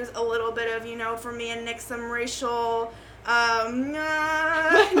abandonment issues, a little bit of, you know, for me and Nick, some racial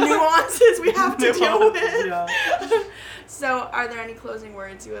nuances we have to deal with. Yeah. So, are there any closing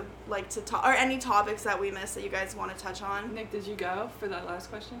words you would like to talk, or any topics that we missed that you guys want to touch on? Nick, did you go for that last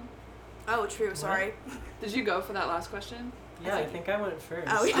question? Oh, true. Sorry. Did you go for that last question? Yeah, I think I went first.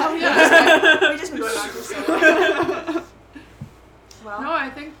 Oh yeah. Oh, yeah. We just been going on for so long. Well, No, I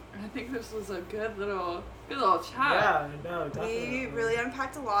think this was a good little chat. Yeah, no, definitely. we really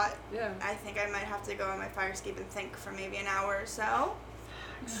unpacked a lot. Yeah. I think I might have to go on my fire escape and think for maybe an hour or so.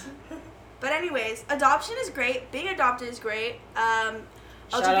 But anyways, adoption is great. Being adopted is great. Shout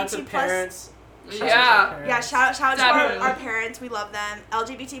out to parents. Yeah. Yeah, shout out to Definitely. our parents. We love them.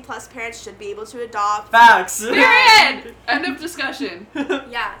 LGBT plus parents should be able to adopt. Facts. Period. End of discussion.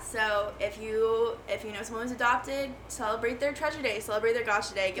 Yeah, so if you know someone who's adopted, celebrate their treasure day, celebrate their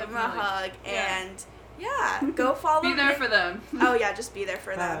gotcha day, give them a Definitely. hug, Yeah. and yeah, go follow Be there Nick. for them. Oh yeah, just be there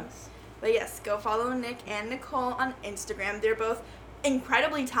for them. Facts. But yes, go follow Nick and Nicole on Instagram. They're both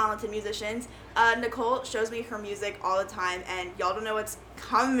incredibly talented musicians. Nicole shows me her music all the time, and y'all don't know what's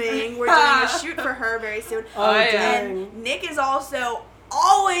coming. We're doing a shoot for her very soon. Oh, yeah. dang. And Nick is also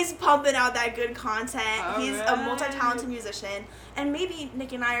always pumping out that good content. He's a Alright. multi-talented musician, and maybe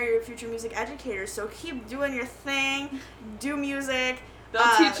Nick and I are your future music educators. So keep doing your thing, do music. They'll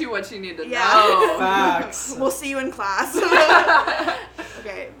teach you what you need to yeah. know. Facts. We'll see you in class.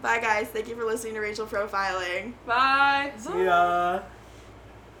 Okay, bye guys. Thank you for listening to Racial Profiling. Bye. See ya.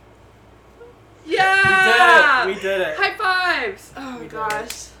 Yeah. We did it. High fives. Oh We did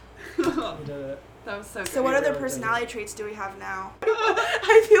gosh. We did it. That was so good. So what other really did personality traits do we have now?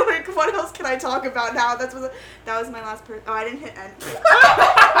 I feel like what else can I talk about now? That was my last Oh, I didn't hit end.